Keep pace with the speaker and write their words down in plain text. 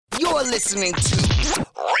You're listening to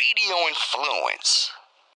Radio Influence.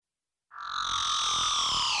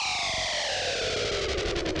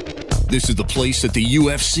 This is the place that the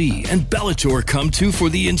UFC and Bellator come to for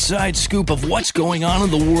the inside scoop of what's going on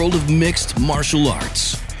in the world of mixed martial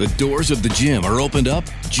arts. The doors of the gym are opened up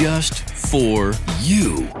just for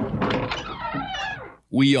you.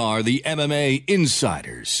 We are the MMA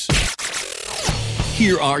Insiders.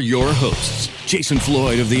 Here are your hosts, Jason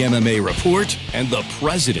Floyd of the MMA Report and the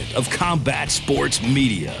president of Combat Sports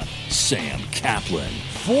Media, Sam Kaplan.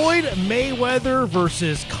 Floyd Mayweather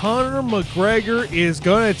versus Conor McGregor is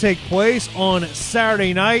going to take place on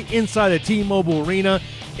Saturday night inside the T-Mobile Arena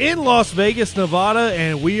in Las Vegas, Nevada,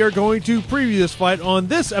 and we are going to preview this fight on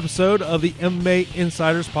this episode of the MMA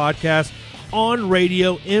Insiders podcast on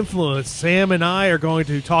Radio Influence. Sam and I are going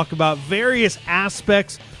to talk about various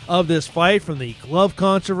aspects of this fight, from the glove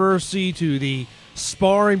controversy to the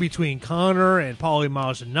sparring between Conor and Paulie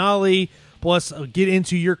Malignaggi. Plus, get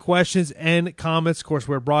into your questions and comments. Of course,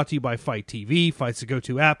 we're brought to you by Fight TV. Fight's the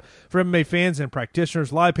go-to app for MMA fans and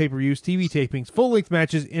practitioners. Live pay-per-views, TV tapings, full-length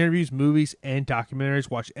matches, interviews, movies, and documentaries.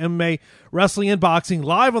 Watch MMA, wrestling, and boxing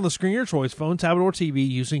live on the screen of your choice, phone, tablet, or TV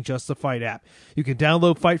using just the Fight app. You can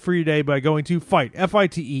download Fight for your day by going to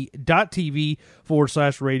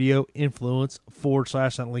FITE.tv/radio influence /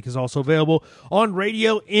 That link is also available on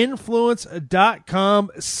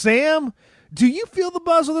radioinfluence.com. Sam, do you feel the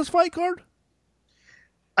buzz of this fight card?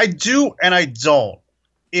 I do and I don't.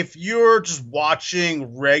 If you're just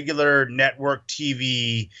watching regular network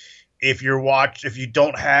TV, if you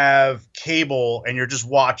don't have cable and you're just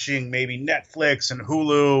watching maybe Netflix and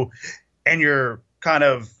Hulu, and you're kind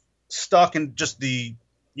of stuck in just the,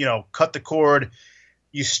 cut the cord,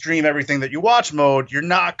 you stream everything that you watch mode, you're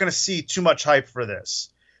not going to see too much hype for this.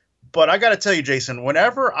 But I got to tell you, Jason,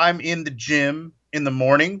 whenever I'm in the gym in the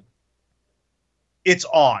morning, it's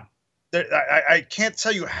on. I can't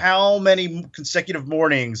tell you how many consecutive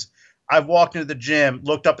mornings I've walked into the gym,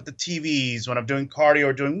 looked up at the TVs when I'm doing cardio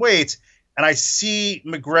or doing weights, and I see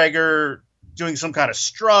McGregor doing some kind of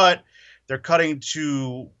strut. They're cutting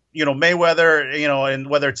to, Mayweather, and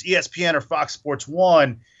whether it's ESPN or Fox Sports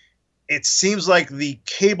 1, it seems like the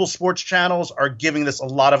cable sports channels are giving this a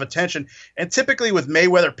lot of attention. And typically with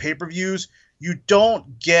Mayweather pay-per-views, you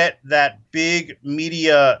don't get that big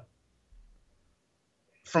media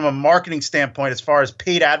from a marketing standpoint. As far as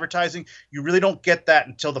paid advertising, you really don't get that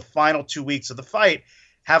until the final 2 weeks of the fight.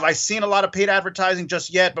 Have I seen a lot of paid advertising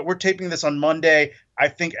just yet? But we're taping this on Monday. I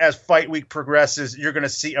think as fight week progresses, you're going to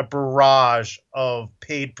see a barrage of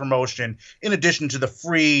paid promotion in addition to the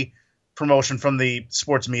free promotion from the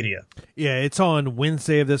sports media. Yeah, it's on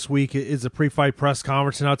Wednesday of this week is a pre-fight press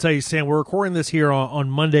conference. And I'll tell you, Sam, we're recording this here on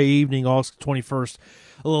Monday evening, August 21st,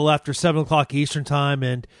 a little after 7 o'clock Eastern time.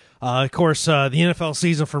 And of course, the NFL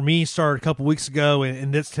season for me started a couple weeks ago,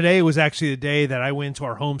 and today was actually the day that I went to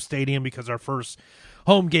our home stadium because our first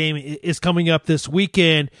home game is coming up this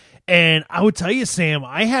weekend. And I would tell you, Sam,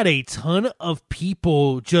 I had a ton of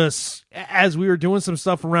people just as we were doing some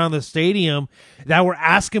stuff around the stadium that were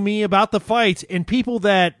asking me about the fights, and people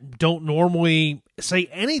that don't normally say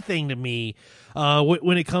anything to me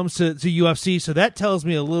when it comes to UFC. So that tells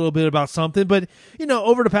me a little bit about something. But,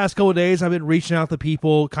 over the past couple of days, I've been reaching out to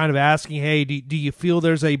people kind of asking, hey, do you feel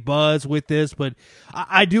there's a buzz with this? But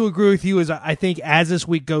I do agree with you. I think as this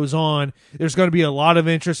week goes on, there's going to be a lot of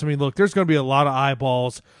interest. I mean, look, there's going to be a lot of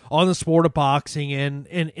eyeballs on the sport of boxing and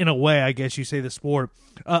in a way, I guess you say the sport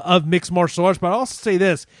of mixed martial arts. But I'll also say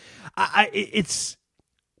this. It's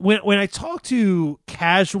when I talk to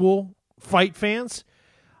casual fight fans,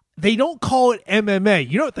 they don't call it MMA.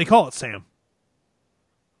 You know what they call it, Sam?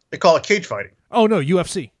 They call it cage fighting. Oh, no,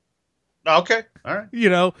 UFC. Okay, all right.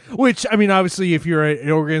 Which, I mean, obviously, if you're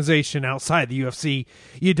an organization outside the UFC,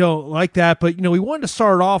 you don't like that. But, we wanted to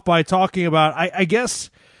start off by talking about, I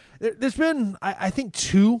guess, there's been, I think,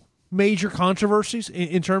 two major controversies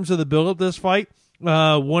in terms of the build-up of this fight.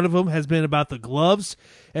 One of them has been about the gloves,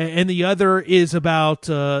 and the other is about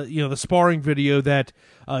the sparring video that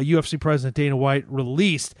UFC President Dana White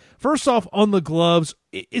released. First off, on the gloves,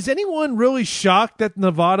 is anyone really shocked that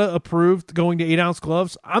Nevada approved going to 8-ounce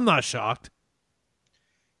gloves? I'm not shocked.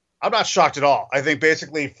 I'm not shocked at all. I think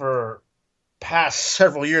basically for past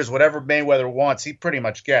several years, whatever Mayweather wants, he pretty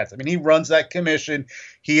much gets. I mean, he runs that commission.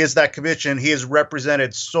 He is that commission. He has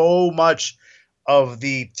represented so much of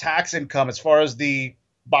the tax income as far as the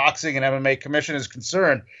boxing and MMA commission is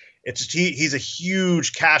concerned. It's just he's a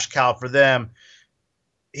huge cash cow for them.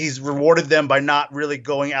 He's rewarded them by not really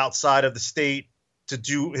going outside of the state to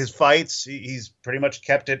do his fights. He's pretty much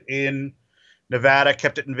kept it in Nevada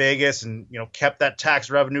kept it in Vegas, and kept that tax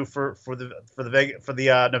revenue for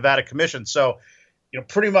the Nevada Commission. So,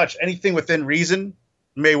 pretty much anything within reason,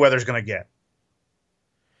 Mayweather's going to get.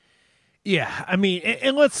 Yeah, I mean,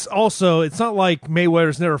 and let's also, it's not like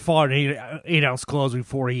Mayweather's never fought in 8-ounce gloves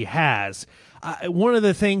before. He has. One of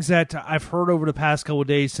the things that I've heard over the past couple of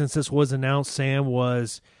days since this was announced, Sam,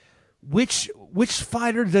 was which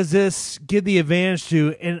fighter does this give the advantage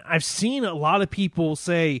to? And I've seen a lot of people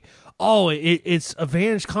say, oh, it's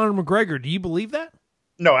advantage Conor McGregor. Do you believe that?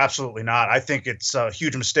 No, absolutely not. I think it's a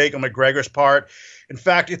huge mistake on McGregor's part. In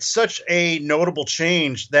fact, it's such a notable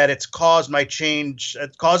change that it's caused me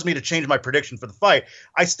to change my prediction for the fight.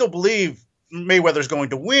 I still believe Mayweather's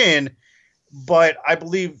going to win, but I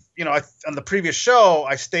believe, on the previous show,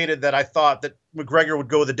 I stated that I thought that McGregor would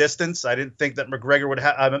go the distance. I didn't think that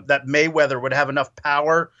that Mayweather would have enough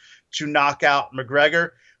power to knock out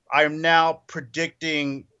McGregor. I am now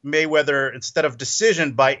predicting Mayweather instead of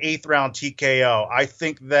decision by 8th round TKO. I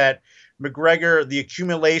think that McGregor, the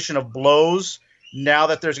accumulation of blows, now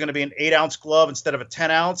that there's going to be an 8-ounce glove instead of a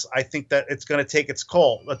 10-ounce, I think that it's going to take its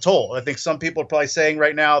toll. I think some people are probably saying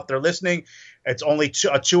right now, if they're listening, it's only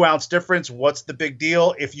a 2-ounce difference. What's the big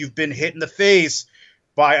deal? If you've been hit in the face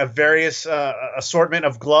by a various assortment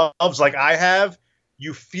of gloves like I have,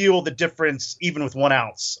 you feel the difference even with 1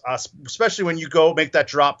 ounce, especially when you go make that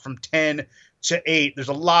drop from 10 to 8. There's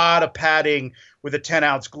a lot of padding with a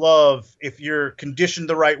 10-ounce glove. If you're conditioned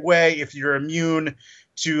the right way, if you're immune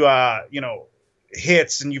to,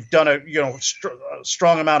 hits, and you've done a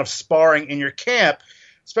strong amount of sparring in your camp,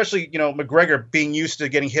 especially McGregor being used to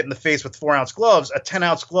getting hit in the face with 4-ounce gloves, a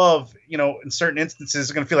 10-ounce glove in certain instances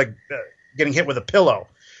is going to feel like getting hit with a pillow.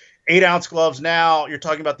 8-ounce gloves, now you're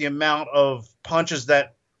talking about the amount of punches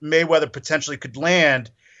that Mayweather potentially could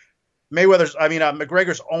land.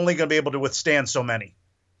 McGregor's only going to be able to withstand so many.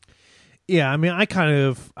 Yeah, I mean,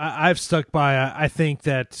 I've stuck by. I think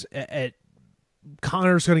that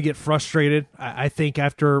Conor's going to get frustrated. I think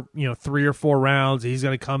after 3 or 4 rounds, he's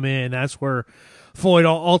going to come in. That's where Floyd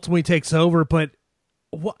ultimately takes over. But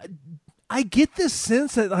I get this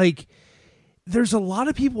sense that there's a lot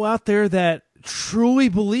of people out there that truly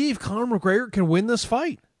believe Conor McGregor can win this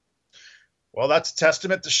fight. Well, that's a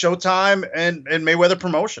testament to Showtime and Mayweather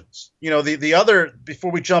Promotions. The other,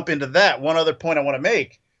 before we jump into that, one other point I want to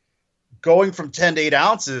make, going from 10 to 8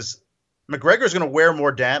 ounces, McGregor's going to wear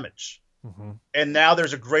more damage. Mm-hmm. And now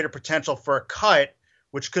there's a greater potential for a cut,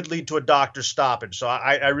 which could lead to a doctor's stoppage. So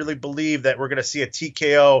I really believe that we're going to see a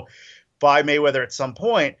TKO by Mayweather at some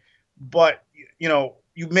point. But,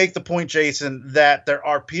 you make the point, Jason, that there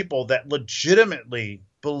are people that legitimately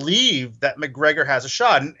believe that McGregor has a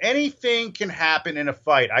shot, and anything can happen in a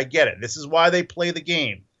fight. I get it. This is why they play the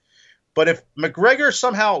game. But if McGregor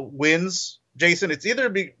somehow wins, Jason, it's either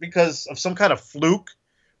because of some kind of fluke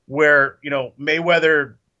where,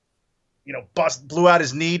 Mayweather, blew out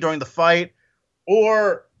his knee during the fight,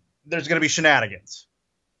 or there's going to be shenanigans.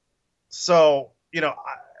 So,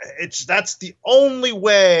 that's the only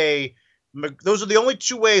way. Those are the only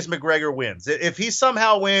 2 ways McGregor wins. If he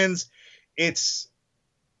somehow wins,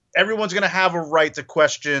 everyone's going to have a right to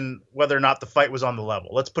question whether or not the fight was on the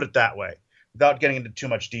level. Let's put it that way, without getting into too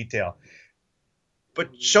much detail.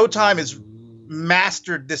 But Showtime has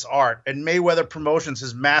mastered this art, and Mayweather Promotions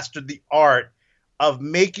has mastered the art of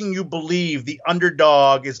making you believe the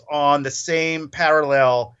underdog is on the same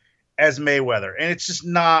parallel as Mayweather. And it's just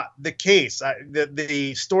not the case.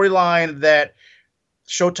 The storyline that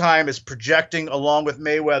Showtime is projecting along with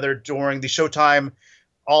Mayweather during the Showtime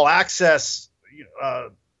All Access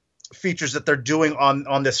features that they're doing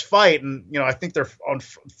on this fight, and I think they're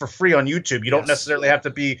for free on YouTube. You don't necessarily have to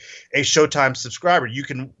be a Showtime subscriber. You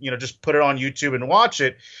can just put it on YouTube and watch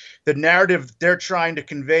it. The narrative they're trying to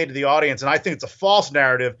convey to the audience, and I think it's a false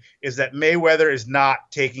narrative, is that Mayweather is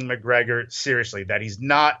not taking McGregor seriously, that he's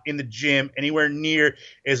not in the gym anywhere near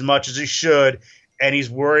as much as he should, and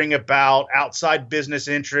he's worrying about outside business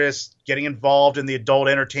interests, getting involved in the adult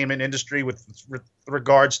entertainment industry with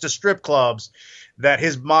regards to strip clubs, that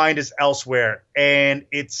his mind is elsewhere. And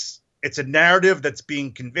it's a narrative that's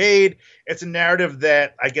being conveyed. It's a narrative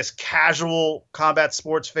that I guess casual combat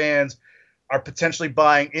sports fans are potentially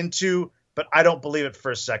buying into, but I don't believe it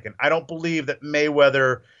for a second. I don't believe that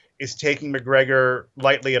Mayweather is taking McGregor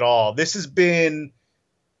lightly at all. This has been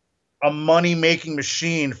a money-making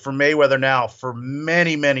machine for Mayweather now for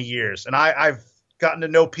many, many years. And I've gotten to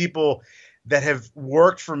know people that have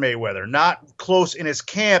worked for Mayweather, not close in his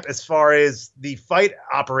camp as far as the fight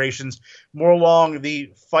operations, more along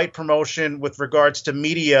the fight promotion with regards to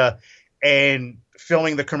media and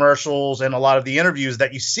filming the commercials and a lot of the interviews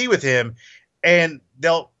that you see with him. And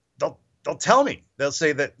they'll they'll tell me. They'll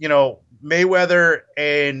say that, Mayweather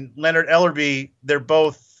and Leonard Ellerbe, they're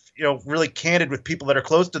both, really candid with people that are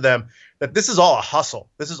close to them, that this is all a hustle.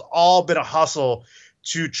 This has all been a hustle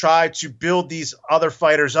to try to build these other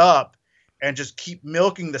fighters up and just keep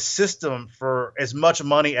milking the system for as much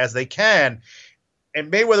money as they can.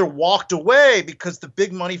 And Mayweather walked away because the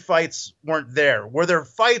big money fights weren't there. Were there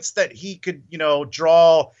fights that he could,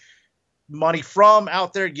 draw money from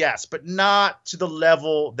out there? Yes, but not to the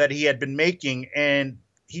level that he had been making. And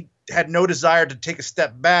he had no desire to take a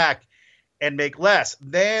step back and make less.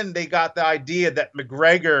 Then they got the idea that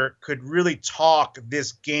McGregor could really talk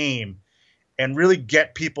this game and really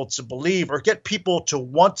get people to believe, or get people to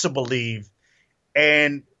want to believe.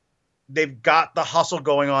 And they've got the hustle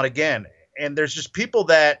going on again. And there's just people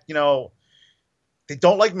that, they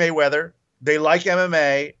don't like Mayweather. They like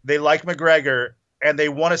MMA. They like McGregor. And they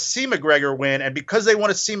want to see McGregor win. And because they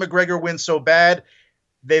want to see McGregor win so bad,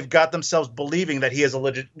 they've got themselves believing that he has a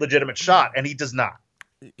legitimate shot. And he does not.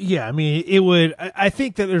 Yeah, I mean, I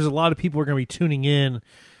think that there's a lot of people who are going to be tuning in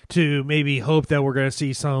to maybe hope that we're going to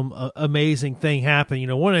see some amazing thing happen.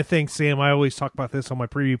 One of the things, Sam, I always talk about this on my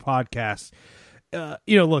preview podcast.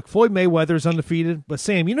 Look, Floyd Mayweather is undefeated, but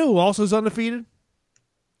Sam, you know who also is undefeated?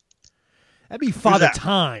 That'd be Father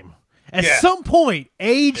Time. At some point,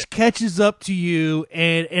 age catches up to you,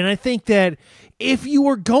 and I think that if you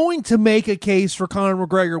were going to make a case for Conor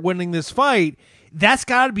McGregor winning this fight, that's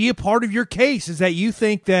got to be a part of your case, is that you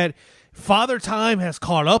think that Father Time has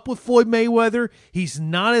caught up with Floyd Mayweather. He's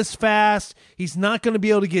not as fast. He's not going to be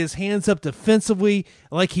able to get his hands up defensively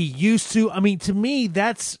like he used to. I mean, to me,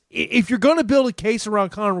 that's, if you're going to build a case around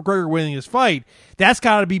Conor McGregor winning this fight, that's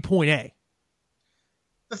got to be point A.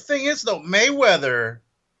 The thing is, though, Mayweather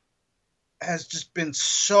has just been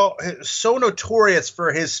so notorious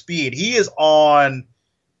for his speed. He is to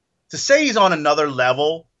say he's on another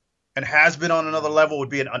level and has been on another level would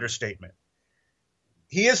be an understatement.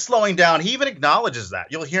 He is slowing down. He even acknowledges that.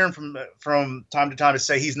 You'll hear him from time to time to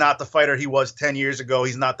say he's not the fighter he was 10 years ago.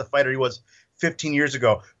 He's not the fighter he was 15 years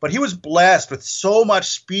ago. But he was blessed with so much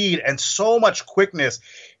speed and so much quickness.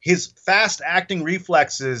 His fast-acting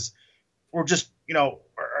reflexes were just,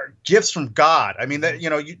 are gifts from God. I mean, that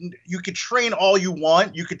you could train all you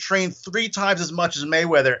want. You could train 3 times as much as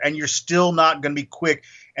Mayweather, and you're still not going to be quick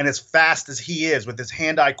and as fast as he is with his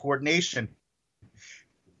hand-eye coordination.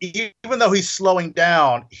 Even though he's slowing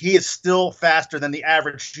down, he is still faster than the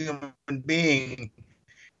average human being.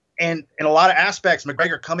 And in a lot of aspects,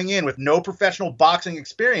 McGregor coming in with no professional boxing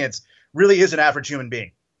experience really is an average human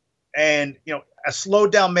being. And, a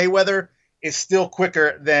slowed down Mayweather is still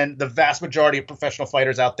quicker than the vast majority of professional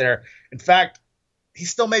fighters out there. In fact, he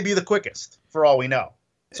still may be the quickest for all we know.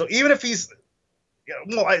 So even if he's,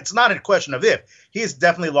 it's not a question of if. He has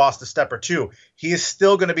definitely lost a step or two. He is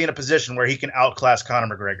still going to be in a position where he can outclass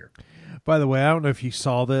Conor McGregor. By the way, I don't know if you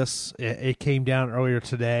saw this. It came down earlier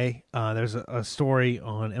today. There's a story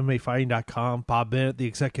on MMAfighting.com. Bob Bennett, the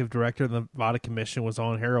executive director of the Nevada Commission, was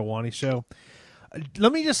on Harold Wani's show.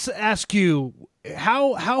 Let me just ask you,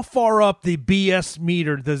 how far up the BS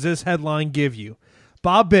meter does this headline give you?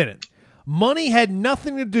 Bob Bennett, money had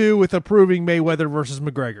nothing to do with approving Mayweather versus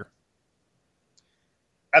McGregor.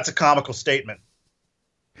 That's a comical statement.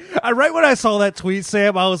 Right when I saw that tweet,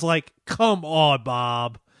 Sam, I was like, come on,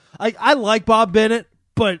 Bob. I like Bob Bennett,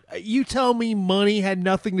 but you tell me money had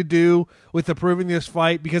nothing to do with approving this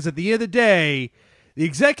fight, because at the end of the day, the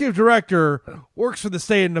executive director works for the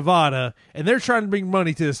state of Nevada, and they're trying to bring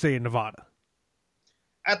money to the state of Nevada.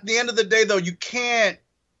 At the end of the day, though, you can't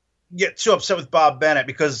get too upset with Bob Bennett,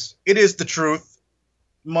 because it is the truth.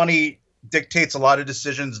 Money dictates a lot of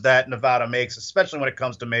decisions that Nevada makes, especially when it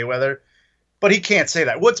comes to Mayweather. But he can't say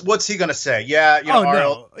that. What's he going to say? Yeah, Ariel.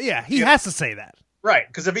 No. Yeah, he has to say that. Right,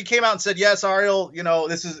 because if he came out and said, yes, Ariel,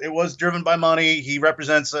 it was driven by money. He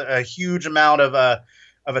represents a huge amount of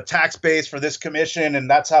a tax base for this commission, and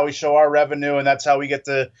that's how we show our revenue, and that's how we get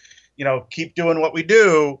to, keep doing what we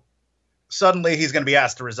do. Suddenly he's going to be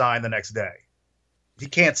asked to resign the next day. He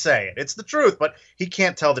can't say it. It's the truth, but he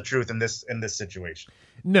can't tell the truth in this situation.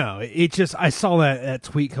 No, I saw that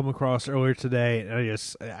tweet come across earlier today, and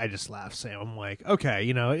I just laughed, Sam. I'm like,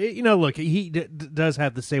 okay, look, he does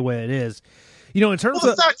have to say what it is. In terms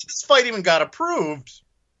of the fact that this fight even got approved,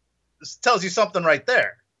 this tells you something right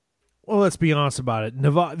there. Well, let's be honest about it.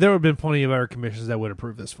 Nevada, there have been plenty of other commissions that would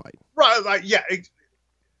approve this fight. Right, yeah,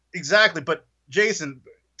 exactly. But Jason,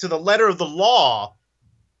 to the letter of the law,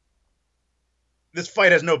 this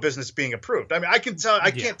fight has no business being approved. I mean, I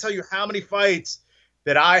can't tell you how many fights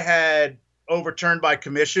that I had overturned by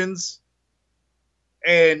commissions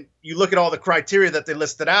And you look at all the criteria that they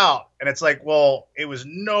listed out, and it's like, well, it was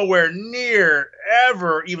nowhere near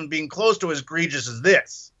ever even being close to as egregious as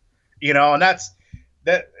this, and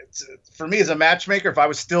that for me as a matchmaker, if I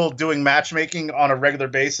was still doing matchmaking on a regular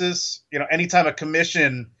basis, anytime a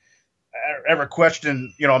commission ever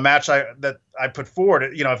questioned, a match that I put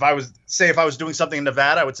forward, if I was doing something in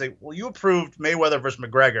Nevada, I would say, well, you approved Mayweather versus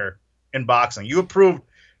McGregor in boxing. You approved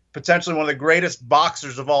potentially one of the greatest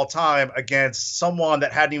boxers of all time against someone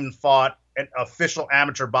that hadn't even fought an official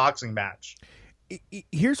amateur boxing match.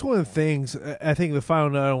 Here's one of the things I think the final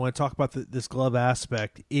note I want to talk about this glove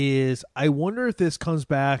aspect is I wonder if this comes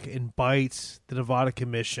back and bites the Nevada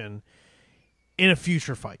Commission in a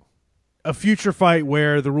future fight. A future fight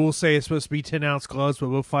where the rules say it's supposed to be 10-ounce gloves, but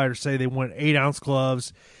both fighters say they want 8-ounce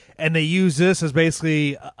gloves, and they use this as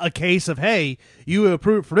basically a case of, hey, you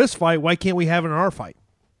approved for this fight, why can't we have it in our fight?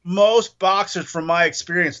 Most boxers, from my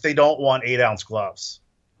experience, they don't want 8-ounce gloves.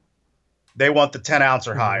 They want the 10-ounce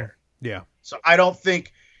or higher. Yeah. So I don't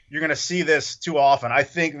think you're going to see this too often. I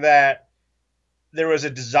think that there was a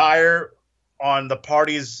desire on the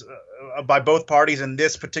parties, by both parties in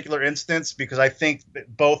this particular instance, because I think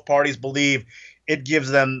that both parties believe it gives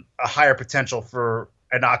them a higher potential for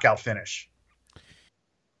a knockout finish.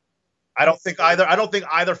 I don't think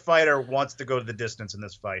either fighter wants to go to the distance in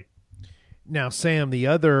this fight. Now, Sam, the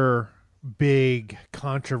other big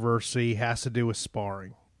controversy has to do with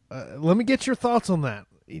sparring. Let me get your thoughts on that.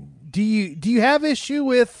 Do you have issue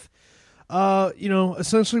with,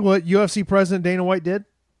 essentially what UFC President Dana White did?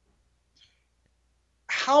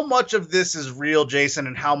 How much of this is real, Jason,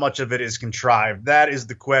 and how much of it is contrived? That is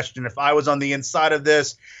the question. If I was on the inside of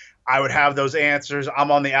this, I would have those answers.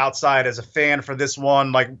 I'm on the outside as a fan for this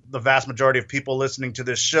one, like the vast majority of people listening to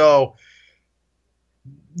this show.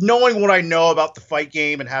 Knowing what I know about the fight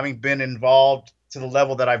game and having been involved to the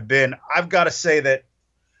level that I've been, I've got to say that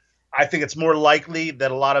I think it's more likely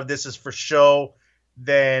that a lot of this is for show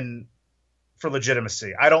than for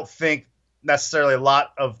legitimacy. I don't think necessarily a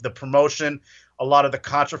lot of the promotion, a lot of the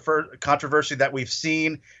controversy that we've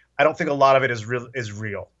seen, I don't think a lot of it is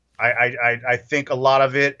real. I think a lot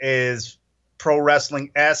of it is pro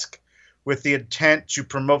wrestling-esque with the intent to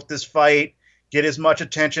promote this fight, get as much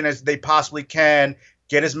attention as they possibly can,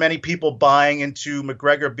 get as many people buying into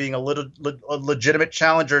McGregor being a legitimate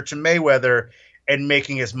challenger to Mayweather and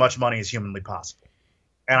making as much money as humanly possible.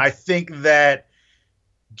 And I think that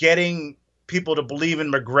getting people to believe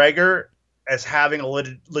in McGregor as having a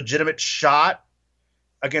legitimate shot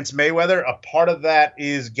against Mayweather, a part of that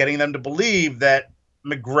is getting them to believe that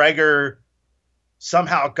McGregor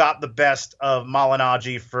somehow got the best of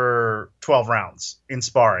Malignaggi for 12 rounds in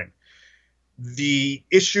sparring. The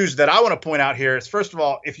issues that I want to point out here is, first of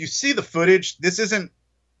all, if you see the footage, this isn't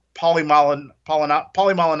Paulie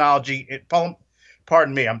Malignaggi.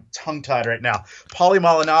 Pardon me, I'm tongue-tied right now. Paulie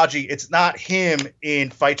Malignaggi, it's not him in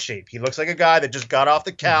fight shape. He looks like a guy that just got off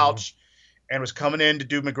the couch and was coming in to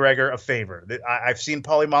do McGregor a favor. I've seen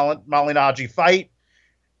Paulie Malignaggi fight.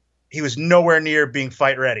 He was nowhere near being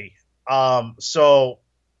fight ready. So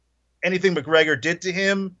anything McGregor did to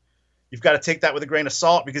him, you've got to take that with a grain of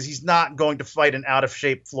salt, because he's not going to fight an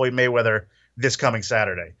out-of-shape Floyd Mayweather this coming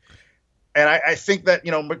Saturday. And I think that,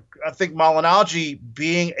 I think Malignaggi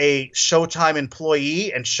being a Showtime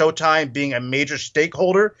employee and Showtime being a major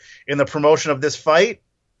stakeholder in the promotion of this fight,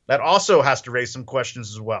 that also has to raise some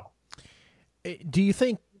questions as well. Do you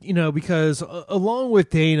think, because along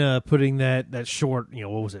with Dana putting that short,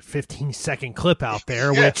 what was it, 15-second clip out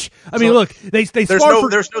there, yeah. which, I mean, look, there's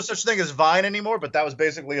no such thing as Vine anymore, but that was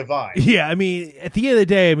basically a Vine. Yeah, I mean, at the end of the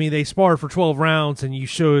day, they sparred for 12 rounds, and you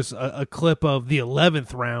show us a clip of the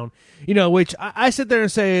 11th round, which I sit there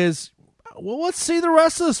and say is, well, let's see the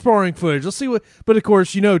rest of the sparring footage. Let's see what, but of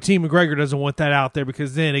course, Team McGregor doesn't want that out there,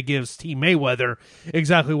 because then it gives Team Mayweather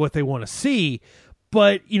exactly what they want to see.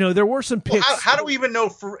 But, there were some picks. Well, how do we even know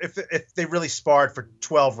if they really sparred for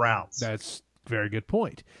 12 rounds? That's a very good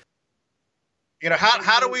point.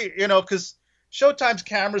 How do we, because Showtime's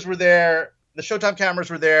cameras were there. The Showtime cameras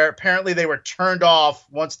were there. Apparently they were turned off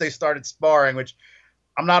once they started sparring, which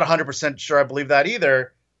I'm not 100% sure I believe that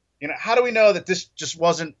either. How do we know that this just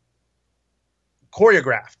wasn't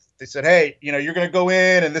choreographed? They said, hey, you're going to go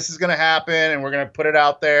in and this is going to happen and we're going to put it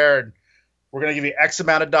out there and we're going to give you X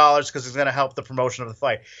amount of dollars because it's going to help the promotion of the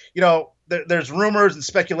fight. There's rumors and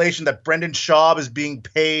speculation that Brendan Schaub is being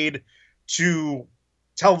paid to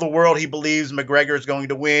tell the world he believes McGregor is going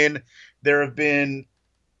to win. There have been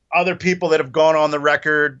other people that have gone on the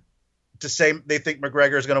record to say they think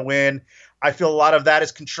McGregor is going to win. I feel a lot of that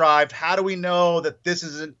is contrived. How do we know that this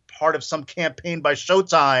isn't part of some campaign by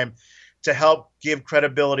Showtime to help give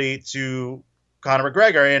credibility to Conor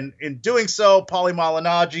McGregor. And in doing so, Paulie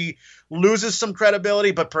Malignaggi loses some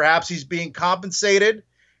credibility, but perhaps he's being compensated.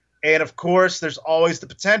 And of course, there's always the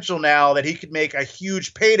potential now that he could make a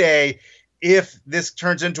huge payday if this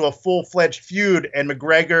turns into a full-fledged feud and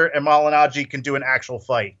McGregor and Malignaggi can do an actual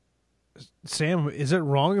fight. Sam, is it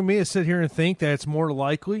wrong of me to sit here and think that it's more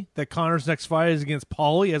likely that Conor's next fight is against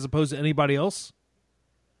Paulie as opposed to anybody else?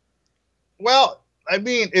 Well, I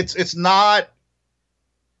mean, it's not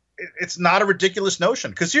a ridiculous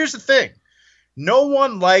notion, because here's the thing. No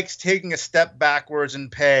one likes taking a step backwards in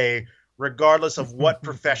pay regardless of what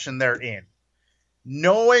profession they're in.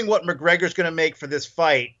 Knowing what McGregor's going to make for this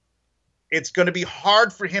fight, it's going to be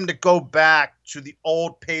hard for him to go back to the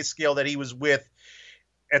old pay scale that he was with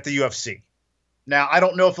at the UFC. Now, I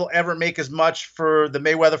don't know if he'll ever make as much for the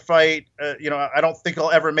Mayweather fight. I don't think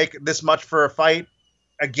he'll ever make this much for a fight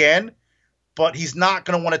again, but he's not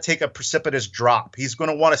going to want to take a precipitous drop. He's going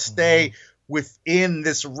to want to stay within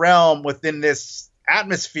this realm, within this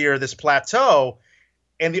atmosphere, this plateau.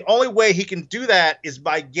 And the only way he can do that is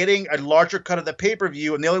by getting a larger cut of the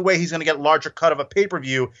pay-per-view. And the only way he's going to get a larger cut of a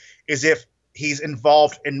pay-per-view is if he's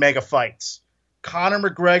involved in mega fights. Conor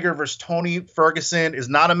McGregor versus Tony Ferguson is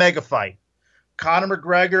not a mega fight. Conor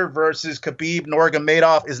McGregor versus Khabib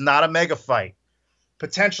Nurmagomedov is not a mega fight.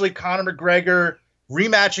 Potentially Conor McGregor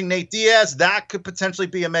rematching Nate Diaz, that could potentially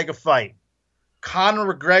be a mega fight.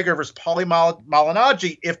 Conor McGregor versus Paulie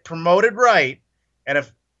Malignaggi, if promoted right, and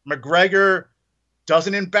if McGregor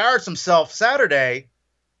doesn't embarrass himself Saturday,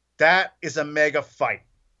 that is a mega fight.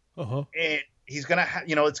 And he's going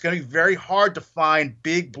to it's going to be very hard to find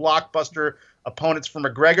big blockbuster opponents for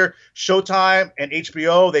McGregor. Showtime and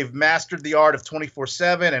HBO, they've mastered the art of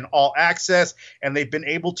 24/7 and all access, and they've been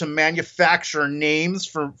able to manufacture names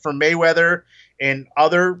for Mayweather and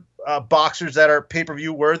other boxers that are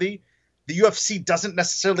pay-per-view worthy. The UFC doesn't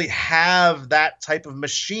necessarily have that type of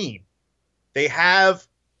machine. They have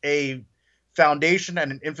a foundation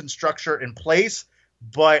and an infrastructure in place,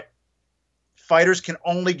 but fighters can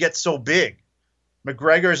only get so big.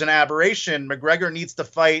 McGregor is an aberration. McGregor needs to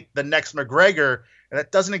fight the next McGregor, and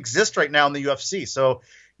that doesn't exist right now in the UFC. So,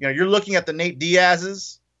 you're looking at the Nate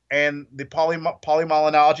Diaz's and the Paulie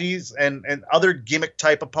Malignaggi's and other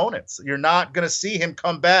gimmick-type opponents. You're not going to see him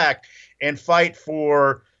come back and fight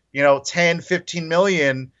for, 10, 15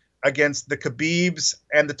 million against the Khabibs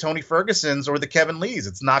and the Tony Fergusons or the Kevin Lees.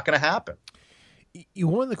 It's not going to happen.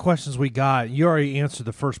 One of the questions we got, you already answered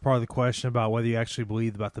the first part of the question about whether you actually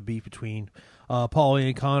believe about the beef between Paulie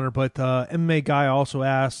and Conor, but MMA guy also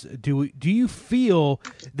asked, do you feel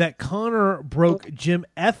that Conor broke gym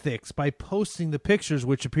ethics by posting the pictures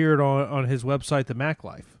which appeared on his website, The Mac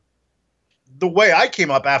Life? The way I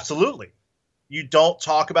came up, absolutely. You don't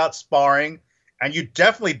talk about sparring, and you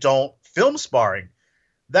definitely don't film sparring.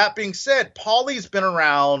 That being said, Paulie's been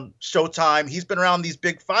around Showtime. He's been around these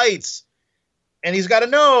big fights. And he's got to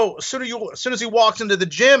know as soon as he walks into the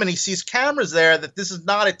gym and he sees cameras there that this is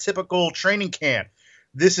not a typical training camp.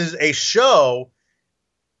 This is a show.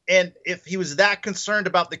 And if he was that concerned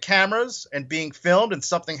about the cameras and being filmed and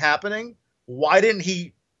something happening, why didn't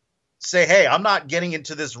he say, hey, I'm not getting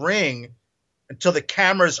into this ring until the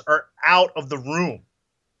cameras are out of the room?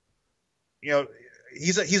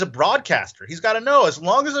 He's a broadcaster. He's got to know as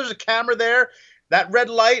long as there's a camera there, that red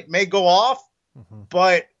light may go off,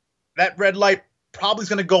 but that red light probably is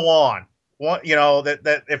going to go on.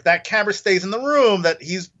 That if that camera stays in the room, that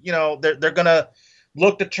he's, they're going to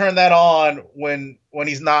look to turn that on when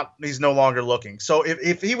he's no longer looking. So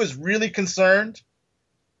if he was really concerned,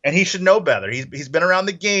 and he should know better, he's been around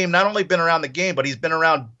the game, not only been around the game, but he's been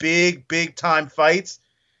around big time fights.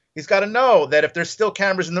 He's got to know that if there's still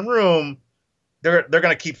cameras in the room, they're going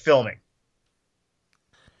to keep filming.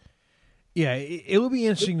 Yeah, it would be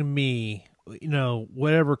interesting to me,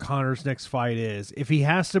 whatever Conor's next fight is, if he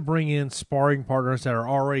has to bring in sparring partners that are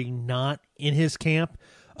already not in his camp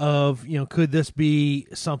of, could this be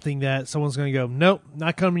something that someone's going to go, nope,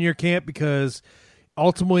 not coming to your camp, because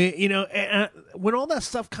ultimately, when all that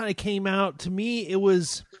stuff kind of came out, to me,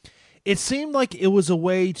 it seemed like it was a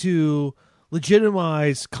way to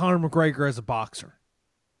legitimize Conor McGregor as a boxer.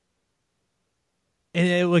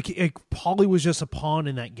 And Paulie was just a pawn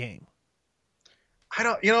in that game. I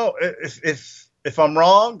don't, if I'm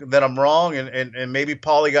wrong, then I'm wrong, and maybe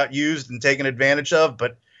Paulie got used and taken advantage of,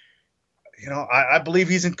 but I believe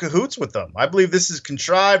he's in cahoots with them. I believe this is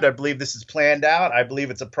contrived. I believe this is planned out. I believe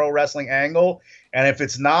it's a pro wrestling angle, and if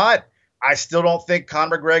it's not, I still don't think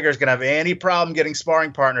Conor McGregor is going to have any problem getting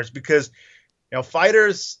sparring partners, because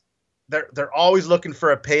fighters, they're always looking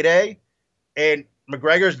for a payday, and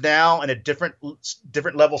McGregor's now in a different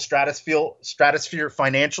level stratosphere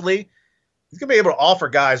financially. he's going to be able to offer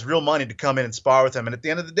guys real money to come in and spar with him. And at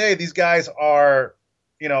the end of the day, these guys are,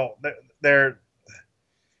 you know, they're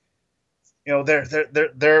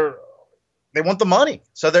they want the money,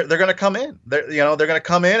 so they're going to come in. They're going to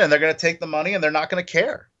come in and they're going to take the money and they're not going to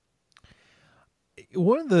care.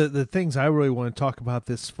 One of the things I really want to talk about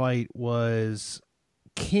this fight was,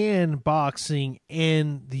 can boxing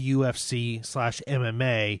and the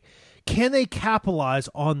UFC/MMA, can they capitalize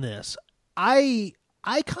on this? I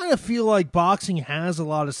kind of feel like boxing has a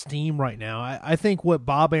lot of steam right now. I think what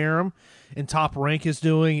Bob Arum and Top Rank is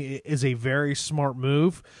doing is a very smart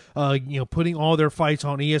move. Putting all their fights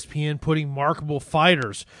on ESPN, putting markable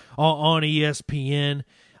fighters on ESPN.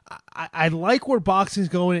 I like where boxing's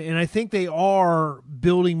going, and I think they are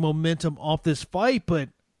building momentum off this fight, but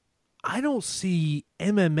I don't see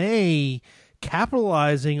MMA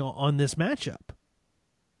capitalizing on this matchup.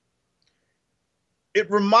 It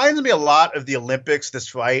reminds me a lot of the Olympics, this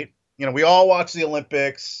fight. We all watch the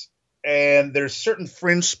Olympics, and there's certain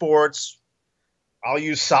fringe sports. I'll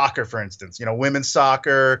use soccer, for instance. Women's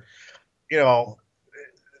soccer,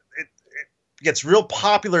 it gets real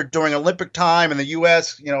popular during Olympic time in the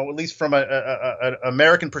U.S., at least from an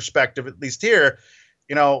American perspective, at least here,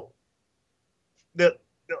 it'll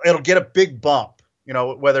get a big bump,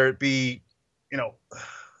 whether it be,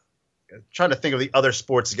 trying to think of the other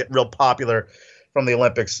sports that get real popular from the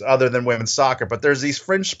Olympics other than women's soccer. But there's these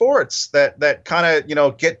fringe sports that kind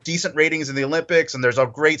of, get decent ratings in the Olympics. And there's a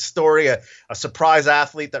great story, a surprise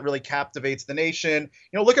athlete that really captivates the nation.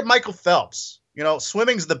 Look at Michael Phelps.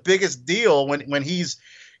 Swimming's the biggest deal when he's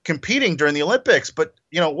competing during the Olympics. But,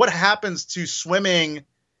 what happens to swimming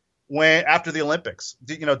after the Olympics?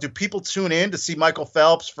 Do people tune in to see Michael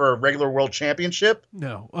Phelps for a regular world championship?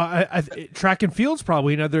 No. Track and field's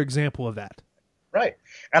probably another example of that. Right.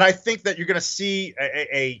 And I think that you're going to see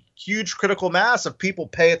a huge critical mass of people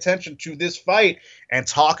pay attention to this fight and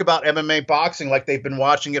talk about MMA boxing like they've been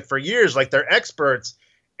watching it for years, like they're experts.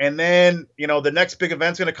 And then, the next big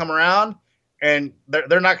event's going to come around and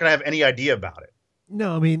they're not going to have any idea about it.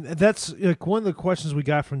 No, I mean, that's like one of the questions we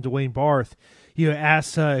got from Dwayne Barth.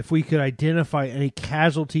 Asked if we could identify any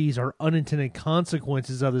casualties or unintended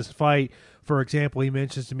consequences of this fight. For example, he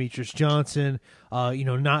mentions Demetrius Johnson,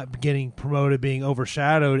 not getting promoted, being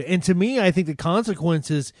overshadowed. And to me, I think the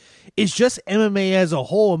consequences is just MMA as a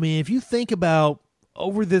whole. I mean, if you think about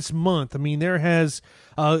over this month, I mean, there is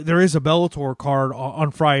a Bellator card on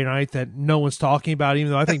Friday night that no one's talking about,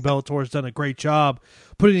 even though I think Bellator has done a great job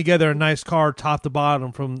putting together a nice card top to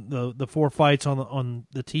bottom from the 4 fights on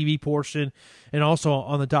the TV portion and also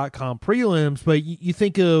on the .com prelims. But you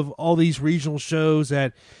think of all these regional shows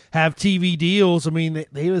that have TV deals. I mean,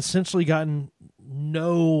 they've essentially gotten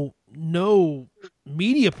no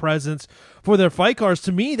media presence for their fight cards.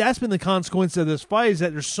 To me, that's been the consequence of this fight, is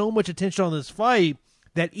that there's so much attention on this fight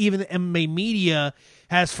that even the MMA media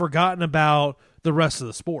has forgotten about the rest of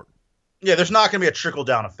the sport. Yeah, there's not going to be a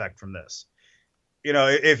trickle-down effect from this.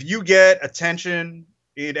 If you get attention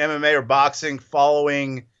in MMA or boxing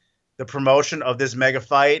following the promotion of this mega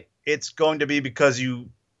fight, it's going to be because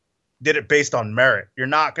you did it based on merit. You're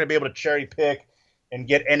not going to be able to cherry pick and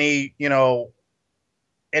get any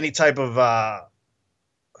type of,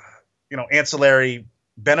 ancillary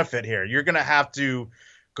benefit here. You're going to have to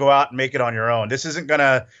go out and make it on your own. This isn't going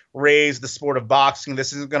to raise the sport of boxing.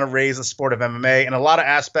 This isn't going to raise the sport of MMA. In a lot of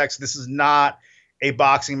aspects, this is not a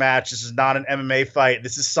boxing match. This is not an MMA fight.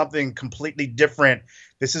 This is something completely different.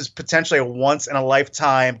 This is potentially a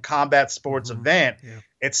once-in-a-lifetime combat sports event. Yeah.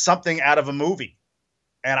 It's something out of a movie.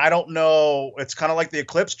 And I don't know. It's kind of like the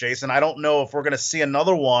Eclipse, Jason. I don't know if we're going to see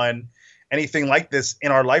another one, anything like this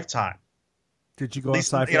in our lifetime. Did you go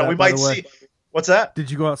outside for that, we might see. What's that?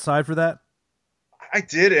 Did you go outside for that? I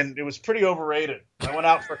did, and it was pretty overrated. I went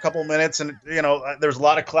out for a couple minutes, and there was a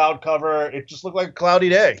lot of cloud cover. It just looked like a cloudy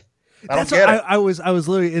day. I don't get it. I was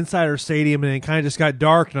literally inside our stadium, and it kind of just got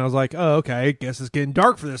dark, and I was like, "Oh, okay, I guess it's getting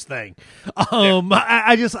dark for this thing."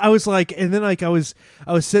 I was like, and then I was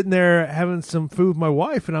sitting there having some food with my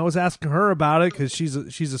wife, and I was asking her about it because she's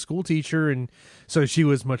a school teacher, and so she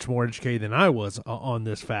was much more educated than I was on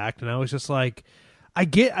this fact, and I was just like, I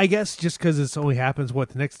guess just because this only happens the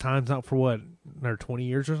next time's not for another 20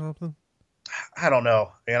 years or something. I don't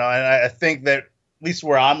know, and I think that, at least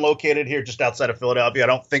where I'm located here, just outside of Philadelphia, I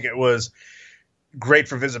don't think it was great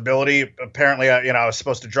for visibility. Apparently, I was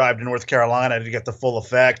supposed to drive to North Carolina to get the full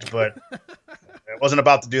effect, but I wasn't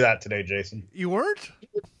about to do that today, Jason. You weren't?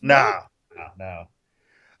 No.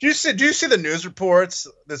 Do you see the news reports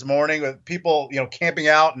this morning with people, camping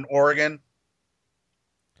out in Oregon?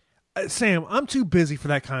 Sam, I'm too busy for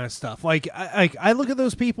that kind of stuff. Like, I look at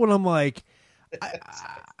those people and I'm like,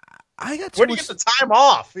 I got Where do you get the time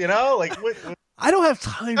off? Like I don't have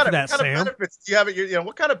time for that, what kind Sam. of benefits do you have?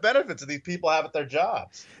 What kind of benefits do these people have at their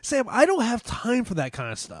jobs? Sam, I don't have time for that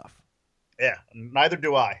kind of stuff. Yeah, neither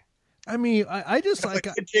do I. I mean, I just like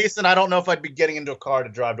Jason. I don't know if I'd be getting into a car to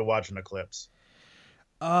drive to watch an eclipse.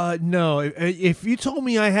 No. If you told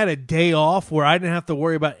me I had a day off where I didn't have to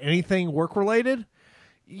worry about anything work related,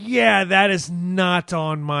 yeah, that is not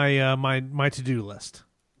on my my to-do list.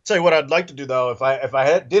 Tell you what I'd like to do though, if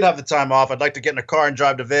I did have the time off, I'd like to get in a car and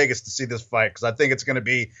drive to Vegas to see this fight because I think it's going to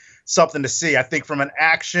be something to see. I think from an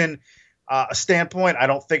action standpoint, I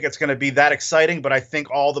don't think it's going to be that exciting, but I think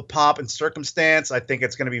all the pomp and circumstance, I think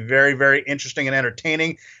it's going to be very, very interesting and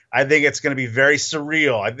entertaining. I think it's going to be very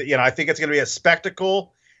surreal. I think it's going to be a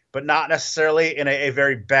spectacle, but not necessarily in a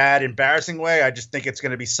very bad, embarrassing way. I just think it's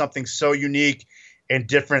going to be something so unique and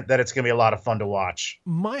different that it's going to be a lot of fun to watch.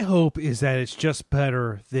 My hope is that it's just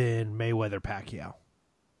better than Mayweather Pacquiao.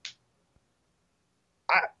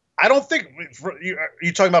 I don't think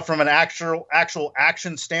you're talking about from an actual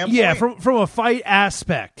action standpoint. Yeah, from a fight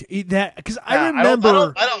aspect. That because I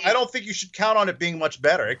remember. I don't think you should count on it being much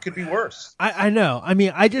better. It could be worse. I know. I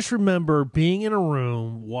mean, I just remember being in a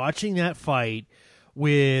room watching that fight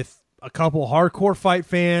with a couple hardcore fight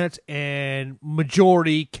fans and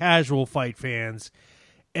majority casual fight fans.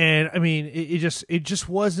 And I mean, it just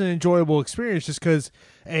was an enjoyable experience just because,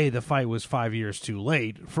 A, the fight was 5 years too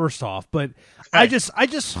late, first off. But I just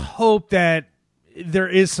hope that there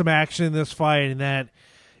is some action in this fight and that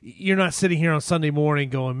you're not sitting here on Sunday morning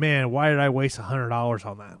going, man, why did I waste $100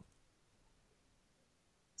 on that?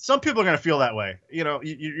 Some people are going to feel that way.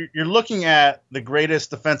 You're looking at the greatest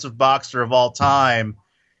defensive boxer of all time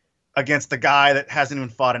against the guy that hasn't even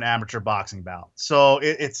fought an amateur boxing bout. So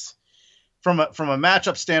it's from a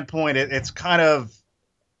matchup standpoint, it's kind of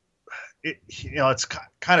it's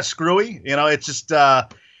kind of screwy. It's just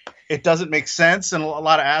it doesn't make sense in a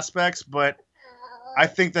lot of aspects. But I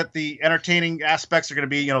think that the entertaining aspects are going to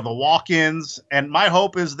be the walk-ins. And my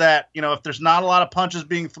hope is that if there's not a lot of punches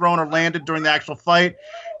being thrown or landed during the actual fight,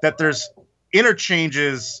 that there's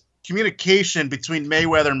interchanges, communication between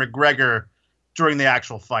Mayweather and McGregor during the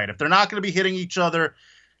actual fight. If they're not going to be hitting each other,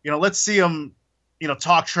 let's see them,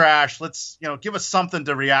 talk trash. Let's, give us something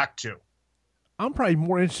to react to. I'm probably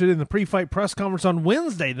more interested in the pre-fight press conference on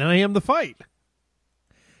Wednesday than I am the fight.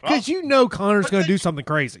 Because Conor's going to do something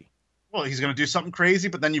crazy. Well, he's going to do something crazy,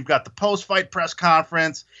 but then you've got the post-fight press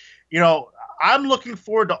conference. I'm looking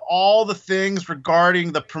forward to all the things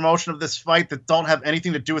regarding the promotion of this fight that don't have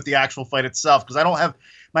anything to do with the actual fight itself, because I don't have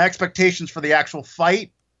my expectations for the actual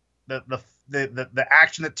fight, the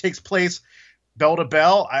action that takes place bell to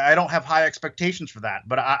bell. I don't have high expectations for that,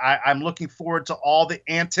 but I'm looking forward to all the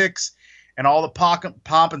antics and all the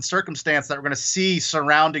pomp and circumstance that we're going to see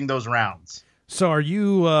surrounding those rounds. So are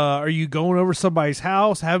you going over somebody's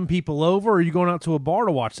house, having people over, or are you going out to a bar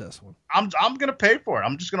to watch this one? I'm going to pay for it.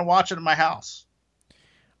 I'm just going to watch it in my house.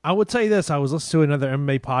 I would tell you this. I was listening to another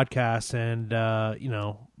MMA podcast,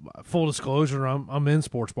 and, full disclosure, I'm in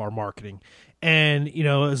sports bar marketing. And,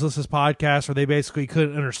 I was listening to this podcast where they basically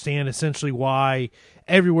couldn't understand essentially why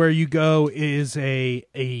everywhere you go is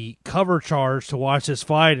a cover charge to watch this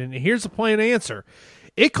fight. And here's the plain answer.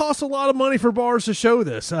 It costs a lot of money for bars to show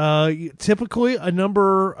this. Typically,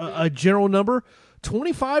 a general number,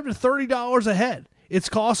 $25 to $30 a head. It's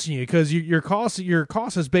costing you because your cost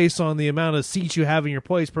is based on the amount of seats you have in your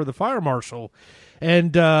place per the fire marshal.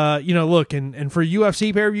 And look, and for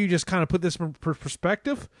UFC pay-per-view, just kind of put this in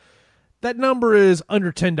perspective. That number is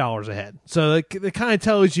under $10 a head. So it kind of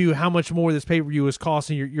tells you how much more this pay-per-view is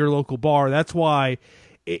costing your local bar. That's why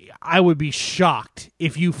I would be shocked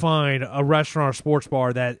if you find a restaurant or sports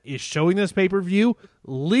bar that is showing this pay-per-view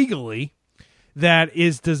legally that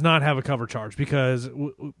does not have a cover charge, because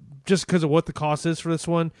just because of what the cost is for this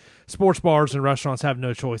one, sports bars and restaurants have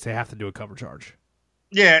no choice. They have to do a cover charge.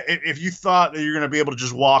 Yeah, if you thought that you're going to be able to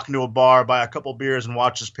just walk into a bar, buy a couple beers, and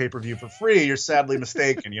watch this pay-per-view for free, you're sadly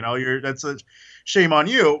mistaken. That's a shame on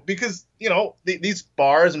you, because these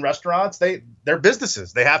bars and restaurants, they're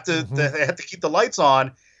businesses. They have to they have to keep the lights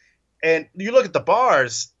on. And you look at the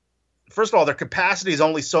bars. First of all, their capacity is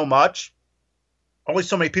only so much, only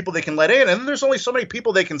so many people they can let in, and then there's only so many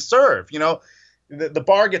people they can serve. The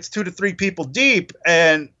bar gets 2 to 3 people deep,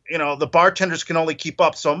 and the bartenders can only keep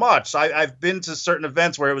up so much. So I've been to certain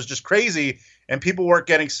events where it was just crazy, and people weren't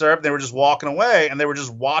getting served. They were just walking away, and they were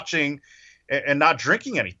just watching and not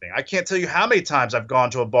drinking anything. I can't tell you how many times I've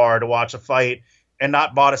gone to a bar to watch a fight and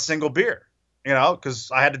not bought a single beer,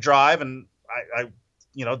 because I had to drive, and I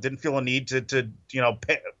didn't feel a need to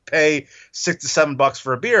pay $6 to $7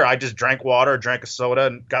 for a beer. I just drank water, drank a soda,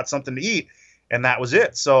 and got something to eat. and that was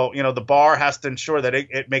it. So, the bar has to ensure that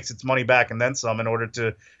it makes its money back and then some in order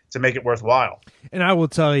to make it worthwhile. And I will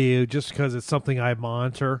tell you, just because it's something I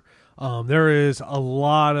monitor, there is a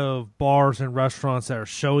lot of bars and restaurants that are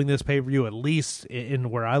showing this pay-per-view, at least in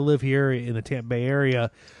where I live here in the Tampa Bay area,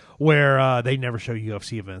 where they never show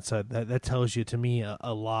UFC events. That tells you, to me,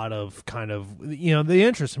 a lot of kind of, the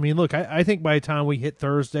interest. I mean, look, I think by the time we hit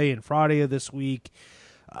Thursday and Friday of this week,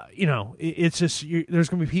 it's just there's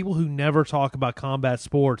going to be people who never talk about combat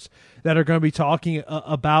sports that are going to be talking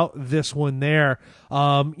about this one there.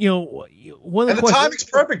 One of the timing's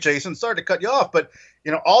perfect, Jason. Sorry to cut you off, but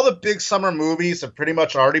all the big summer movies have pretty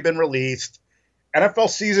much already been released. NFL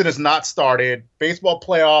season has not started. Baseball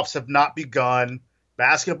playoffs have not begun.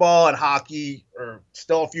 Basketball and hockey are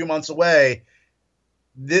still a few months away.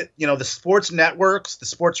 The sports networks, the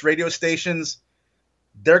sports radio stations,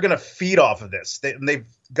 they're going to feed off of this. They've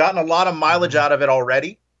gotten a lot of mileage out of it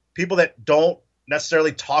already. People that don't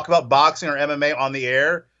necessarily talk about boxing or MMA on the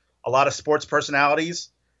air, a lot of sports personalities,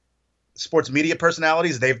 sports media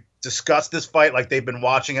personalities, they've discussed this fight like they've been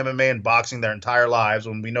watching MMA and boxing their entire lives,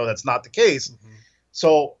 when we know that's not the case. Mm-hmm.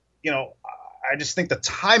 So, I just think the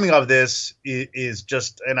timing of this is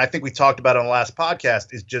just, and I think we talked about it on the last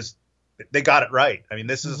podcast, is just, they got it right. I mean,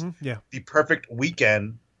 this is the perfect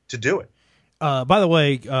weekend to do it. By the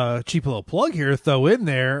way, cheap little plug here, throw in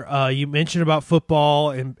there. You mentioned about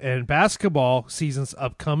football and basketball seasons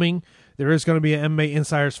upcoming. There is going to be an MMA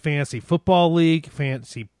Insiders Fantasy Football League,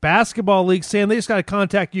 Fantasy Basketball League. Sam, they just got to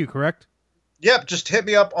contact you, correct? Yep, just hit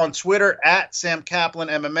me up on Twitter at Sam Kaplan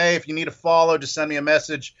MMA. If you need a follow, just send me a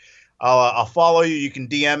message. I'll follow you. You can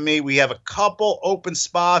DM me. We have a couple open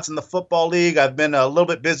spots in the football league. I've been a little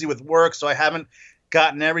bit busy with work, so I haven't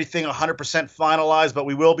gotten everything 100% finalized, but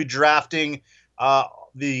we will be drafting I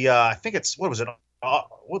think it's,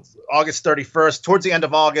 August 31st, towards the end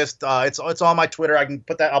of August. It's on my Twitter.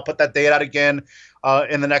 I'll put that date out again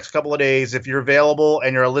in the next couple of days. If you're available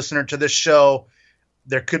and you're a listener to this show,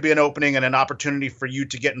 there could be an opening and an opportunity for you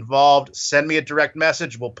to get involved. Send me a direct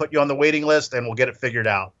message. We'll put you on the waiting list and we'll get it figured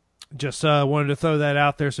out. Just wanted to throw that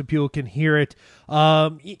out there so people can hear it.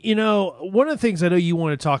 One of the things I know you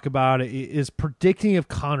want to talk about is predicting of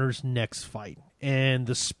Conor's next fight and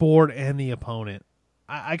the sport and the opponent.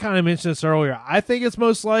 I kind of mentioned this earlier. I think it's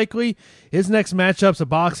most likely his next matchup's a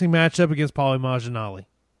boxing matchup against Paulie Malignaggi.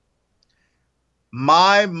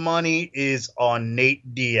 My money is on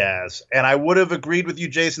Nate Diaz, and I would have agreed with you,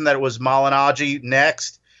 Jason, that it was Malignaggi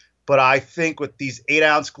next. But I think with these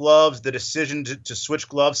 8-ounce gloves, the decision to switch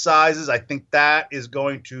glove sizes, I think that is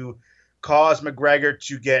going to cause McGregor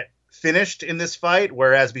to get finished in this fight.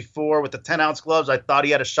 Whereas before with the 10-ounce gloves, I thought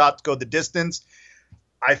he had a shot to go the distance.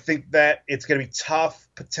 I think that it's going to be tough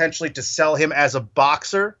potentially to sell him as a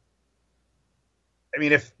boxer. I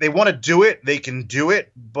mean, if they want to do it, they can do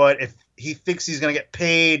it. But if he thinks he's going to get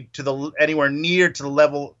paid to anywhere near to the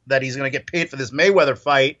level that he's going to get paid for this Mayweather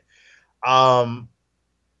fight,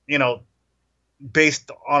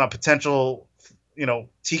 based on a potential,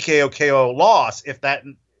 TKO KO loss, if that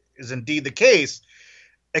is indeed the case,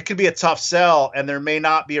 it could be a tough sell, and there may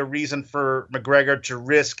not be a reason for McGregor to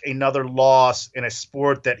risk another loss in a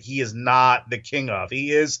sport that he is not the king of.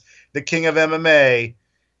 He is the king of MMA,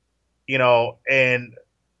 and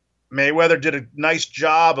Mayweather did a nice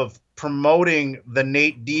job of promoting the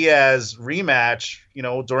Nate Diaz rematch,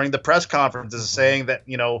 during the press conferences, saying that,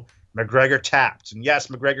 McGregor tapped. And yes,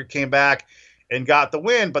 McGregor came back and got the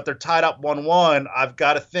win, but they're tied up 1-1. I've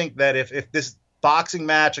got to think that if this boxing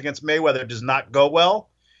match against Mayweather does not go well,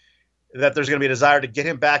 that there's going to be a desire to get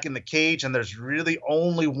him back in the cage, and there's really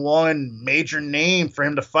only one major name for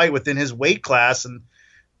him to fight within his weight class, and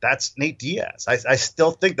that's Nate Diaz. I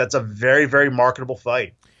still think that's a very, very marketable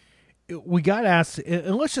fight. We got asked,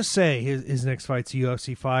 and let's just say his next fight's a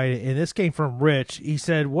UFC fight, and this came from Rich. He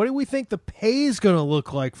said, what do we think the pay is going to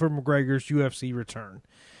look like for McGregor's UFC return?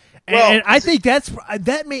 And I think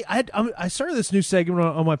I started this new segment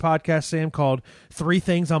on my podcast, Sam, called 3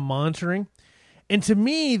 Things I'm Monitoring. And to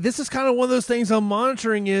me, this is kind of one of those things I'm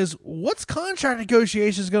monitoring is what's contract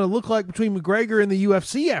negotiations going to look like between McGregor and the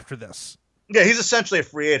UFC after this? Yeah, he's essentially a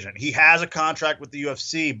free agent. He has a contract with the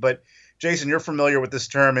UFC, but Jason, you're familiar with this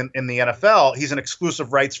term in the NFL. He's an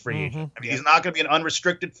exclusive rights free agent. I mean, he's not going to be an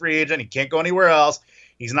unrestricted free agent. He can't go anywhere else.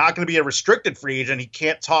 He's not going to be a restricted free agent. He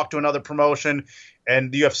can't talk to another promotion,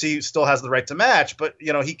 and the UFC still has the right to match. But,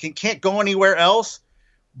 he can't go anywhere else.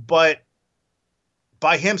 But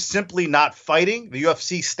by him simply not fighting, the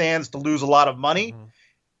UFC stands to lose a lot of money. Mm-hmm.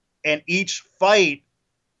 And each fight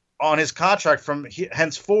on his contract from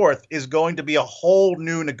henceforth is going to be a whole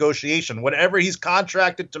new negotiation. Whatever he's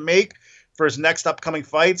contracted to make for his next upcoming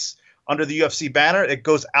fights under the UFC banner, it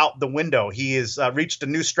goes out the window. He has reached a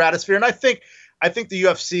new stratosphere, and I think the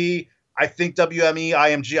UFC, I think WME,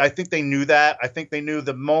 IMG, I think they knew that. I think they knew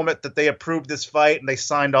the moment that they approved this fight and they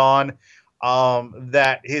signed on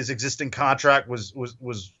that his existing contract was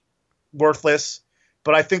worthless.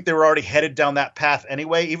 But I think they were already headed down that path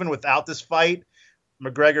anyway. Even without this fight,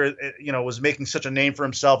 McGregor, was making such a name for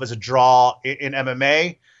himself as a draw in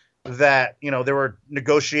MMA that, they were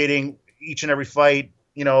negotiating each and every fight,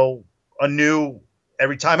 anew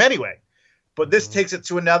every time anyway. But this takes it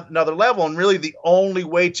to another level, and really the only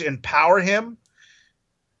way to empower him,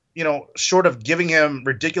 short of giving him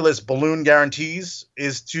ridiculous balloon guarantees,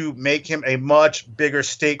 is to make him a much bigger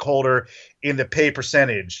stakeholder in the pay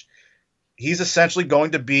percentage. He's essentially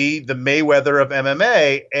going to be the Mayweather of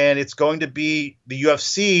MMA, and it's going to be the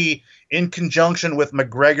UFC in conjunction with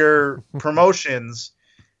McGregor Promotions,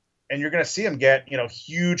 and you're going to see him get,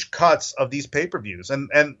 huge cuts of these pay-per-views. And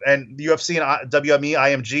the UFC and WME,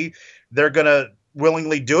 IMG, they're going to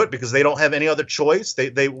willingly do it because they don't have any other choice.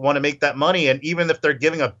 They want to make that money, and even if they're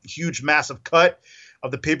giving a huge, massive cut of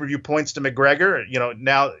the pay-per-view points to McGregor,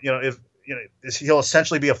 if he'll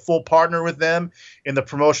essentially be a full partner with them in the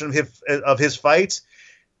promotion of his fights.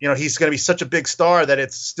 He's going to be such a big star that they're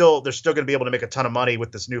still going to be able to make a ton of money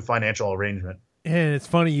with this new financial arrangement. And it's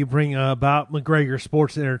funny you bring about McGregor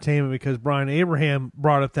Sports Entertainment, because Brian Abraham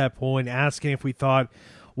brought up that point, asking if we thought,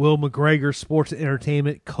 will McGregor Sports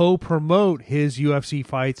Entertainment co-promote his UFC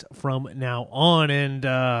fights from now on? And,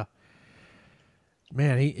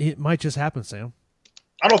 man, it might just happen, Sam.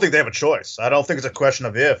 I don't think they have a choice. I don't think it's a question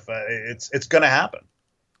of if. It's going to happen.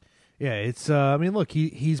 Yeah, it's. Look,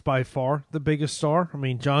 he's by far the biggest star.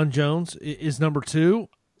 John Jones is number 2.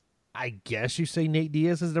 I guess you say Nate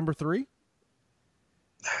Diaz is number 3.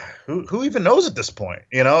 Who even knows at this point?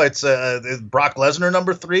 It's Brock Lesnar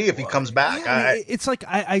number 3 if he comes back. Yeah, it's like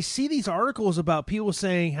I see these articles about people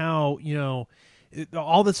saying how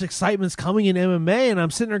all this excitement's coming in MMA, and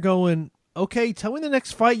I'm sitting there going, okay, tell me the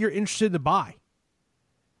next fight you're interested to buy.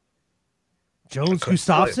 Jones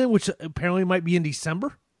Gustafsson, which apparently might be in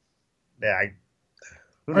December. Yeah.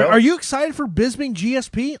 Are you excited for Bisping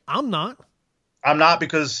GSP? I'm not. I'm not,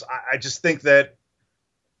 because I just think that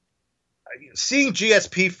seeing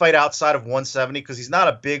GSP fight outside of 170, because he's not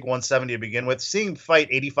a big 170 to begin with, seeing him fight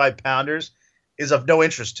 85-pounders is of no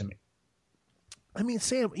interest to me.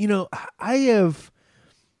 Sam,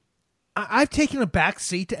 I've taken a back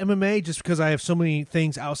seat to MMA just because I have so many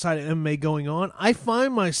things outside of MMA going on. I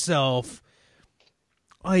find myself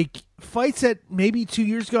like fights that maybe 2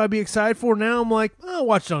 years ago I'd be excited for. Now I'm like, I'll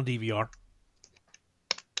watch it on DVR.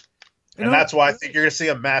 And that's why I think you're going to see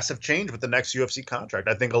a massive change with the next UFC contract.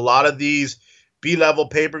 I think a lot of these B-level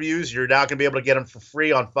pay-per-views, you're now going to be able to get them for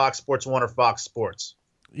free on Fox Sports 1 or Fox Sports.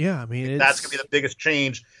 Yeah, that's going to be the biggest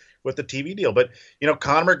change with the TV deal. But,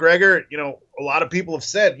 Conor McGregor, a lot of people have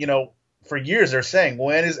said, for years they're saying,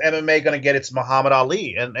 when is MMA going to get its Muhammad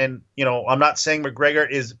Ali? And I'm not saying McGregor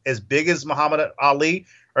is as big as Muhammad Ali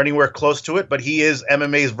or anywhere close to it, but he is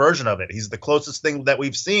MMA's version of it. He's the closest thing that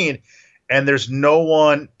we've seen, and there's no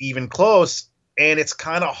one even close. And it's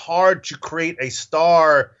kind of hard to create a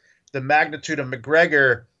star the magnitude of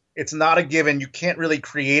McGregor. It's not a given. You can't really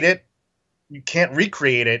create it. You can't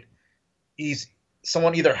recreate it.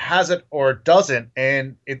 Someone either has it or doesn't,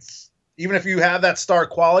 and it's even if you have that star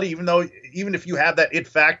quality, even if you have that it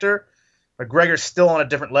factor, McGregor's still on a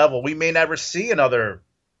different level. We may never see another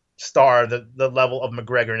star the level of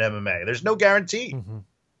McGregor in MMA. There's no guarantee. Mm-hmm.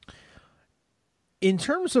 In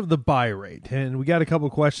terms of the buy rate, and we got a couple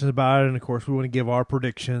of questions about it, and of course we want to give our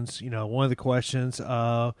predictions. One of the questions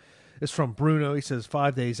is from Bruno. He says,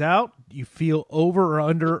 5 days out, you feel over or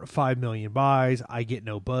under 5 million buys? I get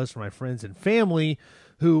no buzz from my friends and family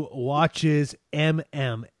who watches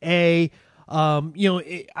MMA.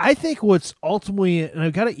 I think what's ultimately, and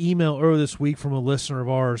I got an email earlier this week from a listener of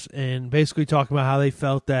ours, and basically talking about how they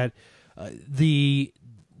felt that the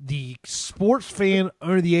sports fan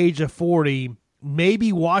under the age of 40 may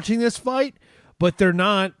be watching this fight, but they're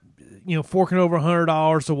not, forking over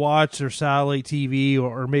 $100 to watch their satellite TV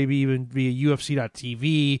or maybe even via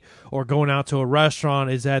UFC.tv or going out to a restaurant.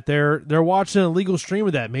 Is that they're watching a legal stream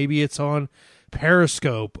of that. Maybe it's on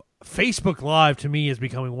Periscope. Facebook Live, to me, is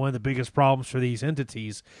becoming one of the biggest problems for these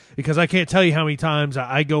entities, because I can't tell you how many times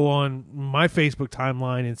I go on my Facebook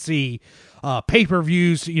timeline and see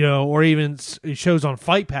pay-per-views, or even shows on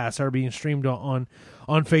Fight Pass that are being streamed on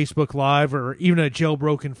Facebook Live, or even a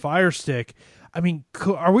jailbroken Fire Stick.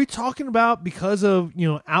 Are we talking about, because of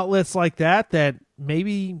outlets like that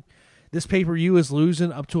maybe this pay-per-view is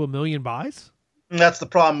losing up to 1 million buys? And that's the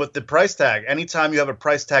problem with the price tag. Anytime you have a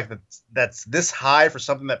price tag that's this high for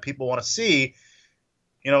something that people want to see,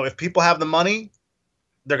 if people have the money,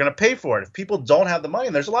 they're going to pay for it. If people don't have the money,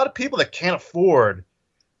 and there's a lot of people that can't afford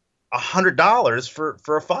 $100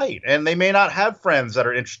 for a fight, and they may not have friends that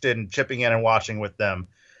are interested in chipping in and watching with them.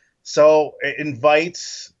 So it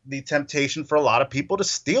invites the temptation for a lot of people to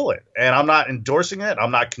steal it. And I'm not endorsing it.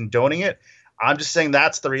 I'm not condoning it. I'm just saying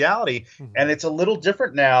that's the reality. Mm-hmm. And it's a little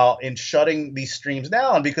different now in shutting these streams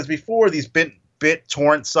down, because before, these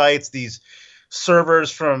BitTorrent sites, these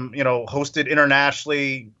servers from, hosted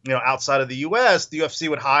internationally, outside of the US, the UFC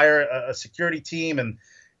would hire a security team, and,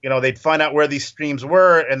 they'd find out where these streams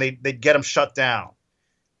were, and they'd get them shut down.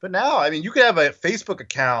 But now, I mean, you could have a Facebook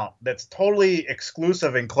account that's totally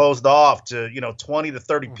exclusive and closed off to, 20 to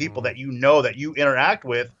 30 mm-hmm. people that that you interact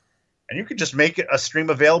with, and you could just make a stream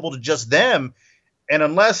available to just them. And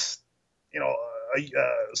unless, a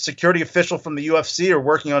security official from the UFC are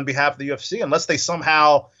working on behalf of the UFC, unless they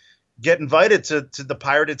somehow get invited to the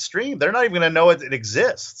pirated stream, they're not even going to know it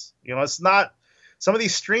exists. It's not – some of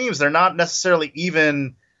these streams, they're not necessarily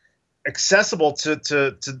even – accessible to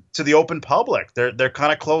the open public. They're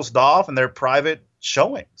kind of closed off, and they're private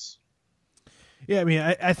showings. Yeah, I mean,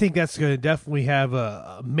 I think that's going to definitely have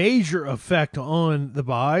a major effect on the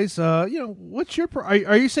buys. What's your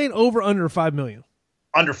are you saying over under 5 million?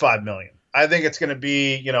 Under 5 million. I think it's going to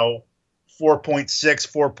be 4.6,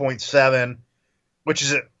 4.7, which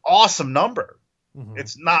is an awesome number. Mm-hmm.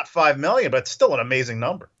 It's not 5 million, but it's still an amazing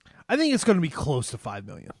number. I think it's going to be close to 5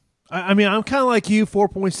 million. I mean, I'm kind of like you,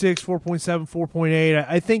 4.6, 4.7, 4.8.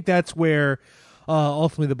 I think that's where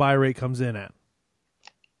ultimately the buy rate comes in at.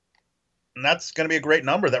 And that's going to be a great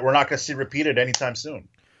number that we're not going to see repeated anytime soon.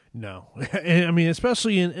 No. And, I mean,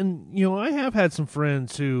 especially I have had some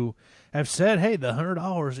friends who have said, hey, the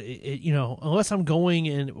 $100, unless I'm going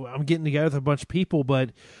and I'm getting together with a bunch of people. But,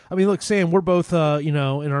 I mean, look, Sam, we're both, in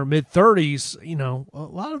our mid-30s. A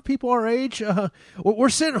lot of people our age, we're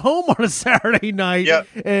sitting home on a Saturday night. Yep.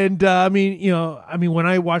 And, when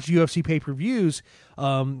I watch UFC pay-per-views,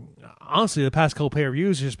 honestly, the past couple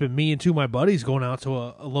pay-per-views, it's just been me and two of my buddies going out to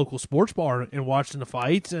a local sports bar and watching the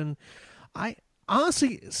fights. And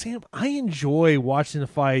honestly, Sam, I enjoy watching the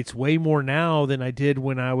fights way more now than I did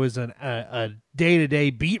when I was a day-to-day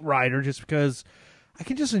beat writer, just because I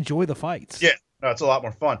can just enjoy the fights. Yeah, no, it's a lot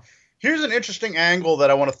more fun. Here's an interesting angle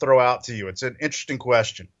that I want to throw out to you. It's an interesting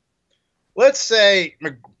question. Let's say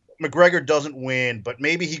McGregor doesn't win, but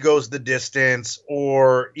maybe he goes the distance,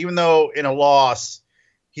 or even though in a loss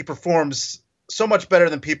he performs so much better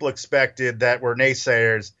than people expected that were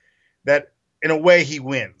naysayers, that in a way he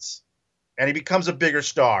wins. And he becomes a bigger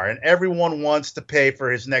star, and everyone wants to pay for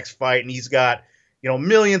his next fight, and he's got,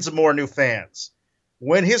 millions of more new fans.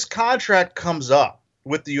 When his contract comes up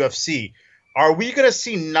with the UFC, are we going to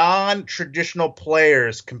see non-traditional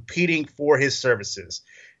players competing for his services?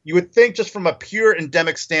 You would think, just from a pure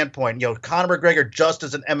endemic standpoint, Conor McGregor, just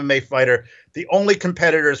as an MMA fighter, the only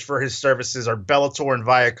competitors for his services are Bellator and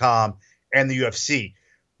Viacom and the UFC.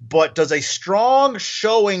 But does a strong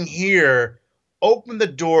showing here open the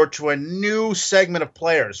door to a new segment of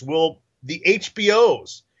players? Will the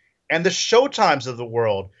HBOs and the Showtimes of the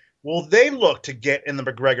world, will they look to get in the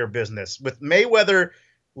McGregor business? With Mayweather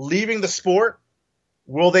leaving the sport,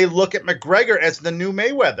 will they look at McGregor as the new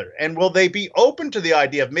Mayweather? And will they be open to the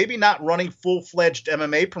idea of maybe not running full-fledged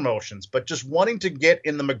MMA promotions, but just wanting to get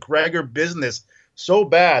in the McGregor business so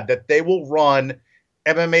bad that they will run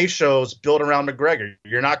MMA shows built around McGregor?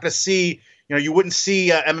 You're not going to see you wouldn't see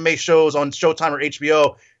MMA shows on Showtime or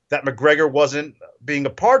HBO that McGregor wasn't being a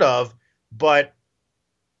part of. But,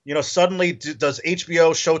 suddenly does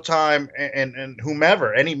HBO, Showtime, and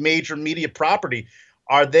whomever, any major media property,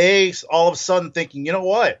 are they all of a sudden thinking, you know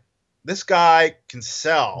what, this guy can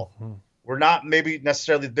sell. Mm-hmm. We're not maybe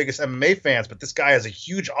necessarily the biggest MMA fans, but this guy has a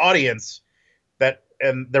huge audience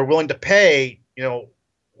and they're willing to pay,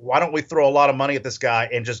 why don't we throw a lot of money at this guy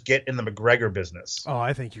and just get in the McGregor business? Oh,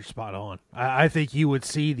 I think you're spot on. I think you would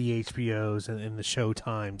see the HBOs and the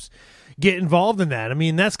Showtimes get involved in that. I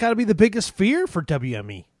mean, that's got to be the biggest fear for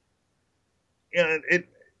WME. And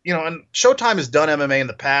Showtime has done MMA in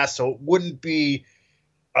the past, so it wouldn't be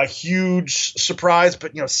a huge surprise.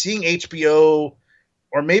 But, seeing HBO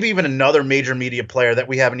or maybe even another major media player that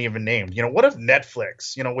we haven't even named, what if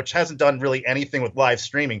Netflix, which hasn't done really anything with live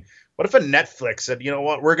streaming, what if a Netflix said, you know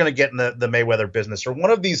what, we're going to get in the Mayweather business, or one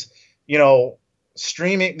of these,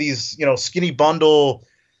 streaming, these, skinny bundle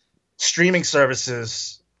streaming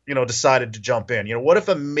services, decided to jump in? What if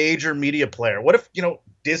a major media player, what if,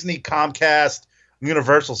 Disney, Comcast,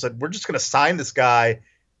 Universal said, we're just going to sign this guy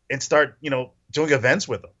and start, doing events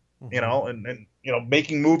with him, mm-hmm. And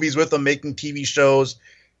making movies with him, making TV shows,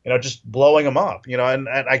 just blowing him up, and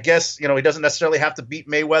I guess, he doesn't necessarily have to beat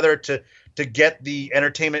Mayweather to get the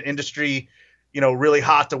entertainment industry, really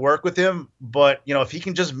hot to work with him. But, if he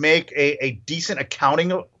can just make a decent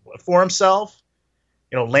accounting for himself,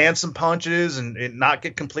 land some punches and not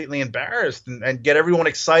get completely embarrassed and get everyone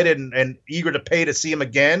excited and eager to pay to see him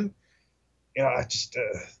again. I just,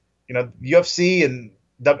 UFC and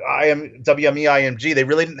WME, IMG, they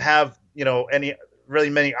really didn't have, any really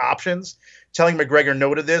many options. Telling McGregor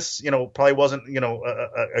no to this, probably wasn't,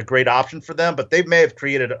 a great option for them, but they may have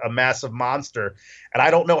created a massive monster. And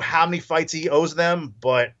I don't know how many fights he owes them,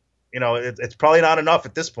 but, it's probably not enough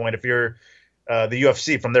at this point if you're the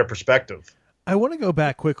UFC from their perspective. I want to go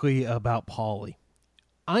back quickly about Paulie.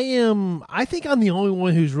 I think I'm the only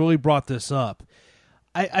one who's really brought this up.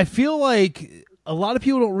 I feel like a lot of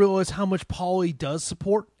people don't realize how much Paulie does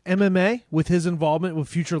support MMA with his involvement with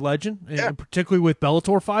Future Legend, and particularly with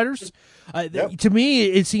Bellator fighters. To me,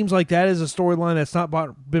 it seems like that is a storyline that's not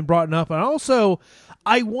been brought up. And also,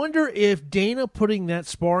 I wonder if Dana putting that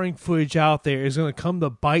sparring footage out there is going to come to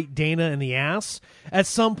bite Dana in the ass at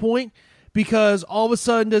some point, because all of a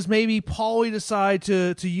sudden does maybe Paulie decide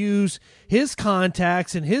to use his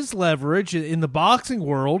contacts and his leverage in the boxing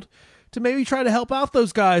world to maybe try to help out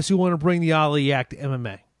those guys who want to bring the Ali Act to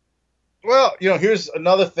MMA. Well, here's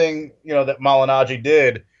another thing, that Malignaggi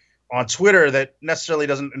did on Twitter that necessarily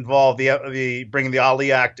doesn't involve the bringing the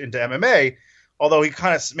Ali Act into MMA, although he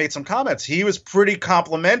kind of made some comments. He was pretty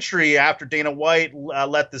complimentary after Dana White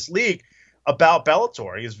let this leak about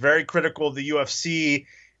Bellator. He was very critical of the UFC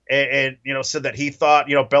and said that he thought,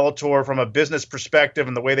 Bellator from a business perspective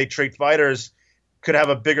and the way they treat fighters could have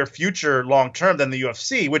a bigger future long term than the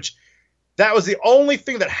UFC, which that was the only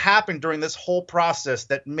thing that happened during this whole process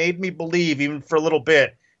that made me believe, even for a little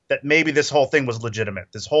bit, that maybe this whole thing was legitimate.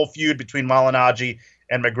 This whole feud between Malignaggi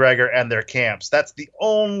and McGregor and their camps. That's the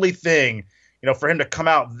only thing, for him to come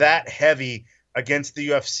out that heavy against the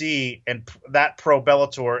UFC and that pro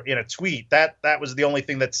Bellator in a tweet. That was the only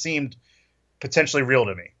thing that seemed potentially real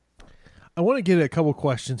to me. I want to get a couple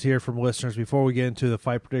questions here from listeners before we get into the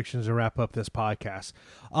fight predictions and wrap up this podcast.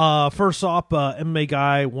 First off, MMA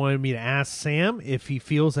Guy wanted me to ask Sam if he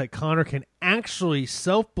feels that Conor can actually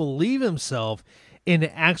self-believe himself into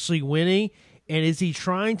actually winning, and is he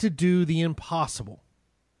trying to do the impossible?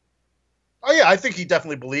 Oh, yeah, I think he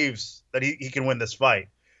definitely believes that he can win this fight.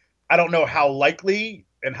 I don't know how likely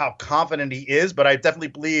and how confident he is, but I definitely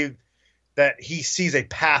believe that he sees a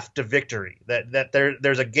path to victory, that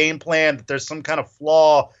there's a game plan, that there's some kind of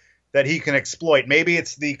flaw that he can exploit. Maybe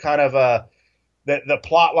it's the kind of the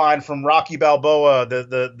plot line from Rocky Balboa,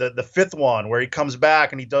 the fifth one, where he comes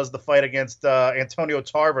back and he does the fight against Antonio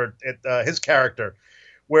Tarver, his character,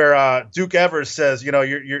 where Duke Evers says,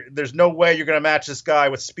 there's no way you're going to match this guy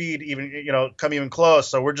with speed, even come even close.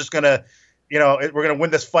 So we're just going to, we're going to win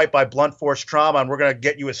this fight by blunt force trauma, and we're going to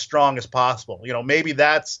get you as strong as possible. Maybe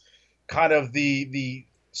that's kind of the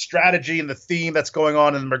strategy and the theme that's going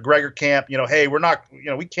on in the McGregor camp. Hey, we're not,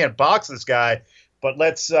 we can't box this guy, but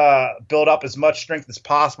let's build up as much strength as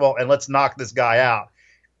possible and let's knock this guy out.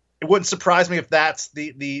 It wouldn't surprise me if that's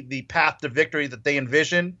the path to victory that they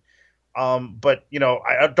envision. But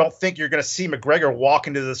I don't think you're going to see McGregor walk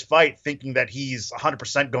into this fight thinking that he's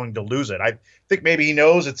 100% going to lose it. I think maybe he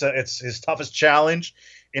knows it's his toughest challenge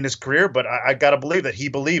in his career, but I got to believe that he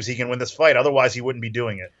believes he can win this fight. Otherwise, he wouldn't be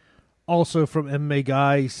doing it. Also from MMA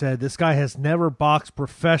Guy, he said, this guy has never boxed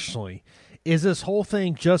professionally. Is this whole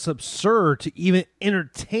thing just absurd to even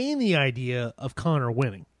entertain the idea of Conor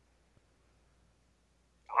winning?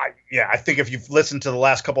 I think if you've listened to the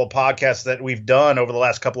last couple of podcasts that we've done over the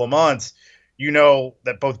last couple of months, you know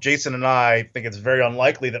that both Jason and I think it's very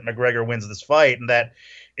unlikely that McGregor wins this fight, and that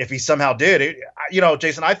if he somehow did,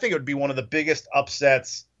 Jason, I think it would be one of the biggest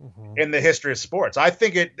upsets in the history of sports. I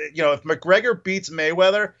think if McGregor beats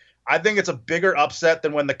Mayweather, I think it's a bigger upset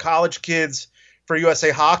than when the college kids for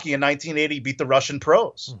USA Hockey in 1980 beat the Russian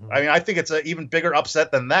pros. I mean, I think it's an even bigger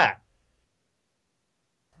upset than that.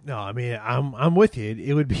 No, I mean, I'm with you.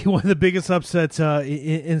 It would be one of the biggest upsets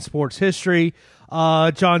in sports history.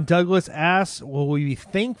 John Douglas asks, will we be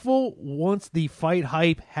thankful once the fight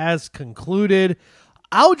hype has concluded?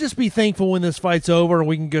 I'll just be thankful when this fight's over and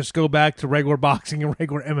we can just go back to regular boxing and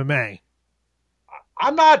regular MMA.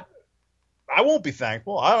 I won't be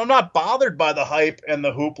thankful. I'm not bothered by the hype and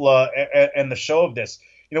the hoopla and the show of this.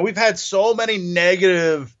 We've had so many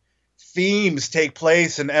negative themes take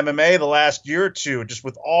place in MMA the last year or two, just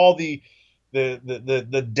with all the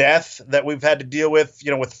death that we've had to deal with,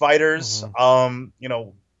 with fighters,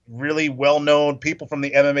 really well-known people from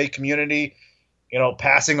the MMA community,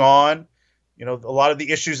 passing on. a lot of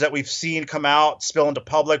the issues that we've seen come out, spill into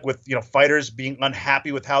public with, fighters being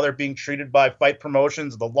unhappy with how they're being treated by fight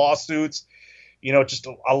promotions, the lawsuits, just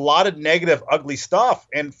a lot of negative, ugly stuff.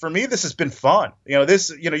 And for me, this has been fun.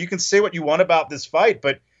 You can say what you want about this fight,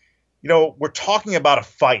 but, we're talking about a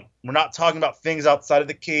fight. We're not talking about things outside of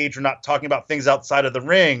the cage. We're not talking about things outside of the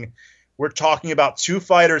ring. We're talking about two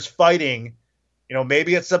fighters fighting.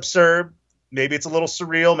 Maybe it's absurd. Maybe it's a little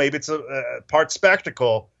surreal. Maybe it's a part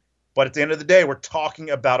spectacle. But at the end of the day, we're talking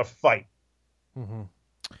about a fight. Mm-hmm.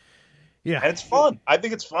 Yeah. And it's fun. I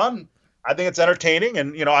think it's fun. I think it's entertaining.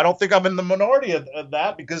 And, I don't think I'm in the minority of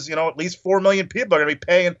that because, at least 4 million people are going to be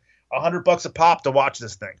paying $100 a pop to watch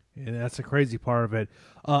this thing. And that's the crazy part of it.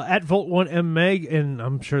 At Volt1 MMA, and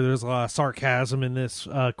I'm sure there's a lot of sarcasm in this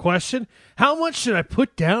question, how much should I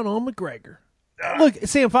put down on McGregor? Look,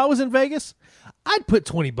 Sam, if I was in Vegas, I'd put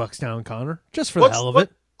 $20 down on Conor just for the hell of it.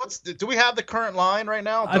 Do we have the current line right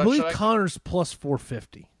now? I believe Conor's plus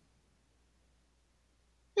 450.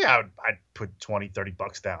 Yeah, I'd put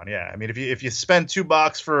 $20-$30 down. Yeah, I mean, if you spend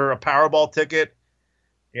 $2 for a Powerball ticket,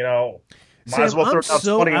 might Sam, as well throw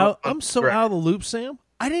down 20. I'm so out of the loop, Sam.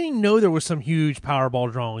 I didn't even know there was some huge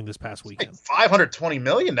Powerball drawing this past weekend. It's like $520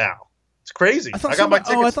 million now. It's crazy. I thought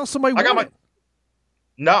somebody won it.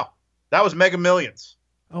 No, that was Mega Millions.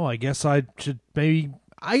 Oh, I guess I should be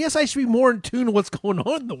more in tune to what's going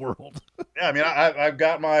on in the world. Yeah, I mean, I've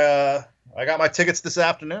got my tickets this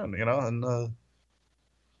afternoon, and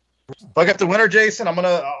if I get the winner, Jason, I'm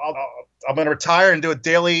gonna retire and do a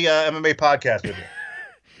daily MMA podcast with you.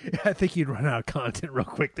 I think you'd run out of content real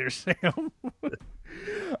quick there, Sam.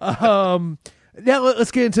 Now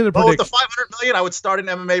let's get into the predictions. With the $500 million, I would start an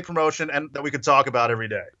MMA promotion and that we could talk about every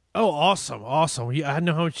day. Oh, awesome! Yeah, I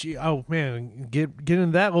know how much. Oh man, get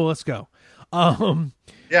into that. Well, let's go.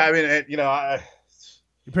 Yeah, I mean,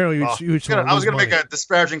 apparently I was going to make a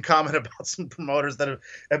disparaging comment about some promoters that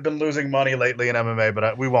have been losing money lately in MMA,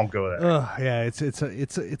 but we won't go there. Yeah,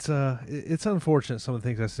 it's unfortunate some of the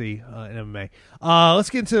things I see in MMA. Let's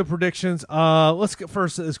get into the predictions. Let's get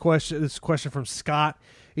first this question from Scott.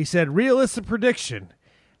 He said, realistic prediction: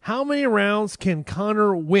 how many rounds can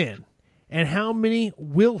Conor win, and how many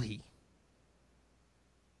will he?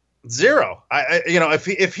 0.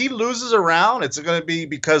 If he loses a round, it's going to be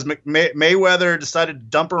because Mayweather decided to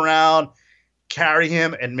dump around, carry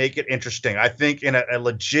him, and make it interesting. I think in a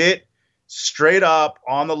legit, straight up,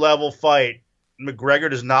 on the level fight, McGregor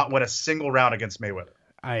does not win a single round against Mayweather.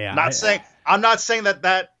 I'm not saying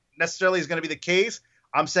that necessarily is going to be the case.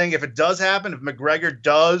 I'm saying if it does happen, if McGregor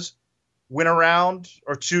does win a round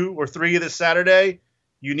or 2 or 3 this Saturday,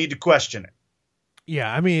 you need to question it.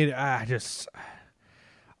 Yeah, I mean, I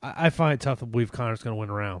find it tough to believe Conor's going to win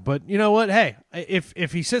a round. But you know what? Hey,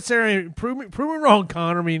 if he sits there and prove me wrong,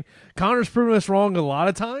 Conor. I mean, Conor's proven us wrong a lot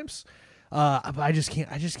of times. I just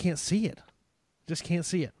can't see it. Just can't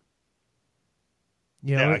see it.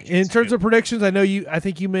 In terms of predictions, I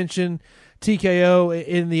think you mentioned TKO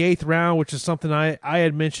in the 8th round, which is something I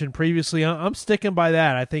had mentioned previously. I'm sticking by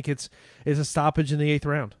that. I think it's a stoppage in the 8th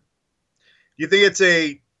round. You think it's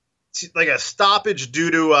a stoppage due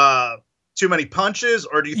to too many punches,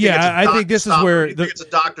 or do you think I think this is where it's a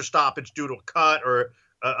doctor stoppage due to a cut or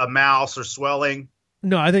a mouse or swelling?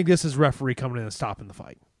 No, I think this is referee coming in and stopping the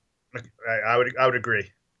fight. I would agree.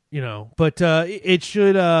 But it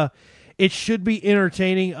should be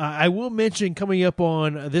entertaining. I will mention coming up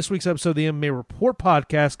on this week's episode of the MMA Report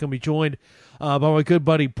podcast, going to be joined by my good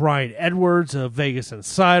buddy Brian Edwards of Vegas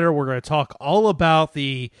Insider. We're going to talk all about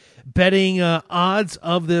the betting odds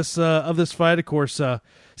of this fight. Of course,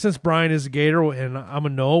 since Brian is a Gator and I'm a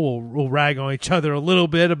Nole, we'll rag on each other a little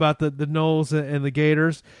bit about the Noles and the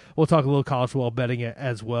Gators. We'll talk a little college football betting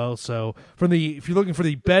as well. So if you're looking for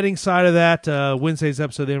the betting side of that, Wednesday's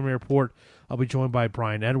episode of the MMA Report, I'll be joined by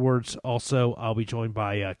Brian Edwards. Also, I'll be joined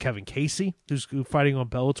by Kevin Casey, who's fighting on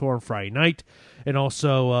Bellator on Friday night, and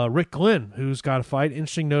also Rick Glenn, who's got a fight.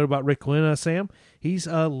 Interesting note about Rick Glenn, Sam. He's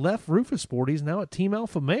left Rufus Sport. He's now at Team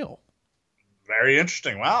Alpha Male. Very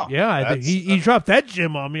interesting. Wow. Yeah, he dropped that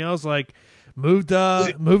gym on me. I was like, moved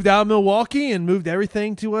out of Milwaukee and moved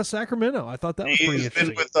everything to Sacramento. I thought that was pretty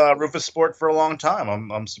interesting. He's been with Rufus Sport for a long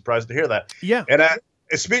time. I'm surprised to hear that. Yeah. And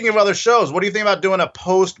speaking of other shows, what do you think about doing a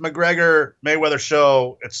post McGregor Mayweather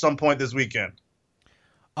show at some point this weekend?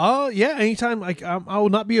 Yeah, anytime. I will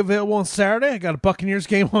not be available on Saturday. I got a Buccaneers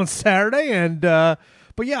game on Saturday, and but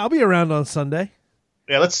yeah, I'll be around on Sunday.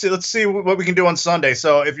 Yeah, let's see what we can do on Sunday.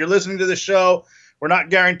 So if you're listening to the show, we're not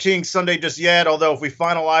guaranteeing Sunday just yet, although if we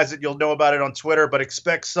finalize it, you'll know about it on Twitter, but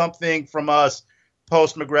expect something from us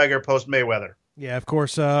post McGregor, post Mayweather. Yeah, of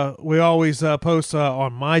course. We always post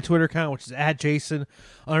on my Twitter account, which is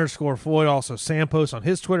 @Jason_Floyd. Also, Sam posts on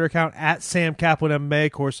his Twitter account @SamKaplanMMA.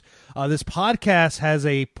 Of course, this podcast has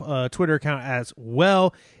a Twitter account as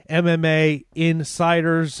well, MMA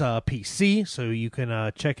Insiders PC. So you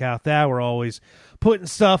can check out that. We're always putting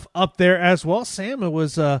stuff up there as well. Sam, it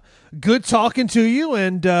was good talking to you.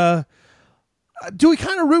 And do we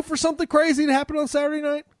kind of root for something crazy to happen on Saturday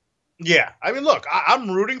night? Yeah, I mean, look, I'm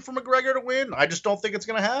rooting for McGregor to win. I just don't think it's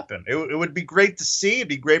going to happen. It would be great to see. It'd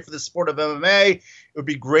be great for the sport of MMA. It would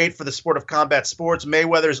be great for the sport of combat sports.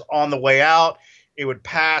 Mayweather's on the way out. It would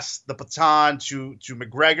pass the baton to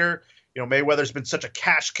McGregor. You know, Mayweather's been such a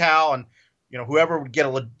cash cow, and you know, whoever would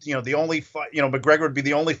get the only McGregor would be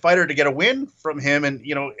the only fighter to get a win from him. And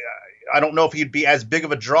you know, I don't know if he'd be as big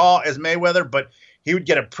of a draw as Mayweather, but he would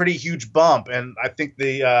get a pretty huge bump. And I think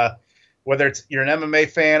whether you're an MMA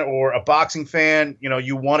fan or a boxing fan, you know,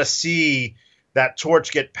 you want to see that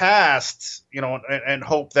torch get passed, you know, and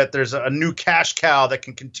hope that there's a new cash cow that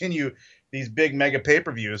can continue these big mega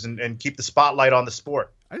pay-per-views and keep the spotlight on the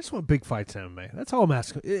sport. I just want big fights in MMA. That's all I'm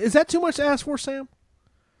asking. Is that too much to ask for, Sam?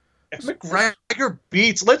 If McGregor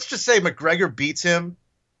let's just say McGregor beats him,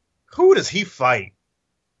 who does he fight?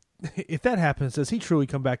 If that happens, does he truly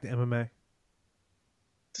come back to MMA?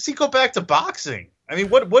 Does he go back to boxing? I mean,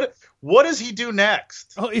 what does he do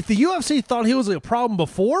next? Oh, if the UFC thought he was a problem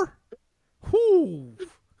before, whew,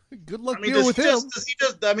 good luck dealing with him.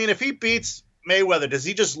 I mean, if he beats Mayweather, does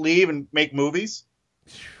he just leave and make movies?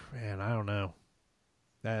 Man, I don't know.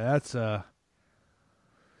 That's a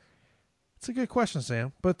good question,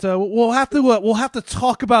 Sam. But we'll have to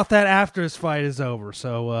talk about that after this fight is over.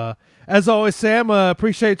 So as always, Sam,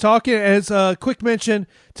 appreciate talking. As a quick mention,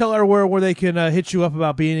 tell everywhere where they can hit you up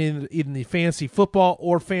about being in the fantasy football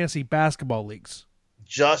or fantasy basketball leagues.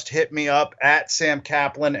 Just hit me up @Sam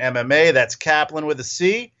Kaplan MMA. That's Kaplan with a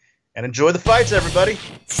C. And enjoy the fights, everybody.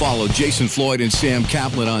 Follow Jason Floyd and Sam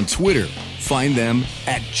Kaplan on Twitter. Find them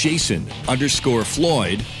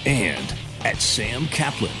 @Jason_Floyd and @Sam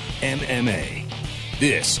Kaplan MMA.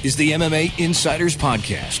 This is the MMA Insiders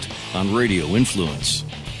Podcast on Radio Influence.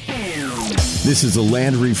 This is the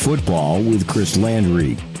Landry Football with Chris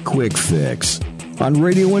Landry. Quick fix on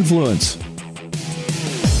Radio Influence.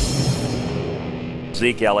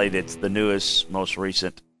 Zeke Elliott, it's the newest, most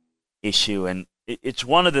recent issue, and it's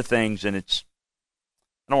one of the things, and I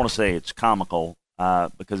don't want to say it's comical,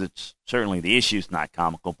 because it's certainly the issue's not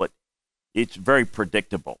comical, but it's very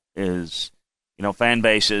predictable. Fan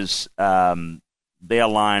bases, they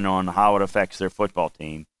align on how it affects their football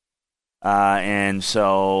team. And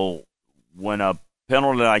so when a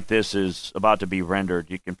penalty like this is about to be rendered,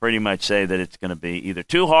 you can pretty much say that it's going to be either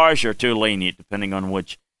too harsh or too lenient, depending on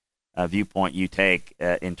which viewpoint you take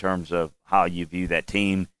in terms of how you view that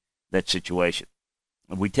team, that situation.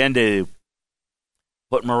 We tend to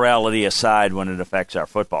put morality aside when it affects our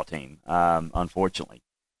football team, unfortunately.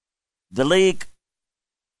 The league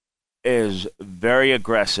is very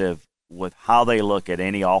aggressive with how they look at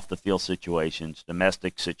any off-the-field situations,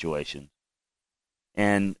 domestic situations.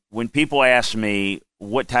 And when people ask me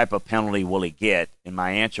what type of penalty will he get, and my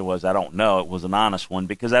answer was I don't know. It was an honest one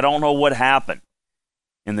because I don't know what happened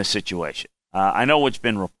in the situation. I know what's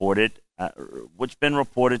been reported. What's been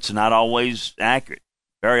reported is not always accurate.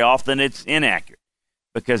 Very often it's inaccurate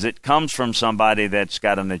because it comes from somebody that's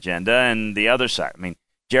got an agenda and the other side. I mean,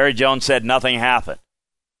 Jerry Jones said nothing happened.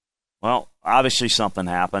 Well, obviously something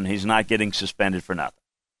happened. He's not getting suspended for nothing.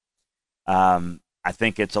 I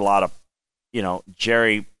think it's a lot of,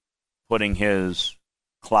 Jerry putting his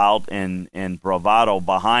clout and bravado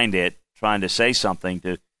behind it, trying to say something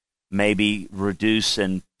to maybe reduce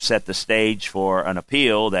and set the stage for an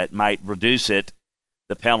appeal that might reduce the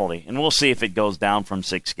penalty. And we'll see if it goes down from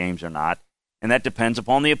 6 games or not. And that depends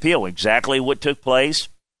upon the appeal, exactly what took place,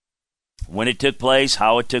 when it took place,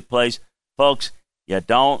 how it took place. Folks, you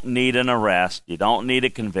don't need an arrest. You don't need a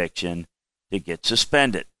conviction to get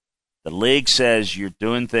suspended. The league says you're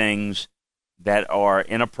doing things that are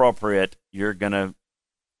inappropriate. You're going to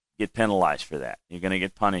get penalized for that. You're going to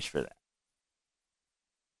get punished for that.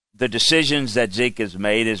 The decisions that Zeke has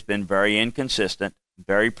made has been very inconsistent,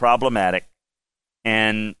 very problematic.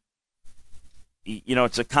 And,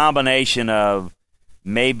 it's a combination of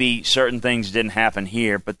maybe certain things didn't happen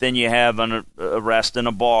here, but then you have an arrest in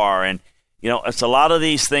a bar. And, it's a lot of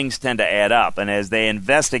these things tend to add up. And as they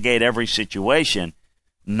investigate every situation,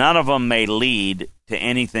 none of them may lead to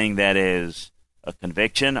anything that is a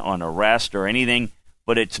conviction or an arrest or anything,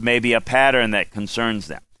 but it's maybe a pattern that concerns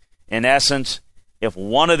them. In essence, if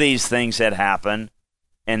one of these things had happened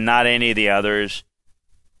and not any of the others,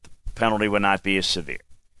 the penalty would not be as severe.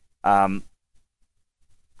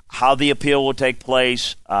 how the appeal will take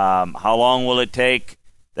place, how long will it take?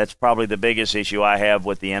 That's probably the biggest issue I have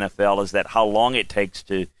with the NFL, is that how long it takes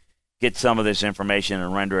to get some of this information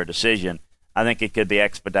and render a decision. I think it could be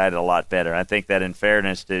expedited a lot better. I think that in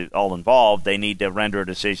fairness to all involved, they need to render a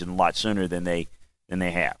decision a lot sooner than they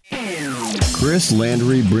have. Chris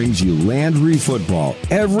Landry brings you Landry Football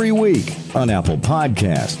every week on Apple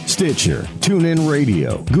Podcasts, Stitcher, TuneIn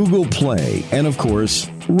Radio, Google Play, and of course,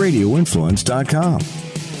 RadioInfluence.com.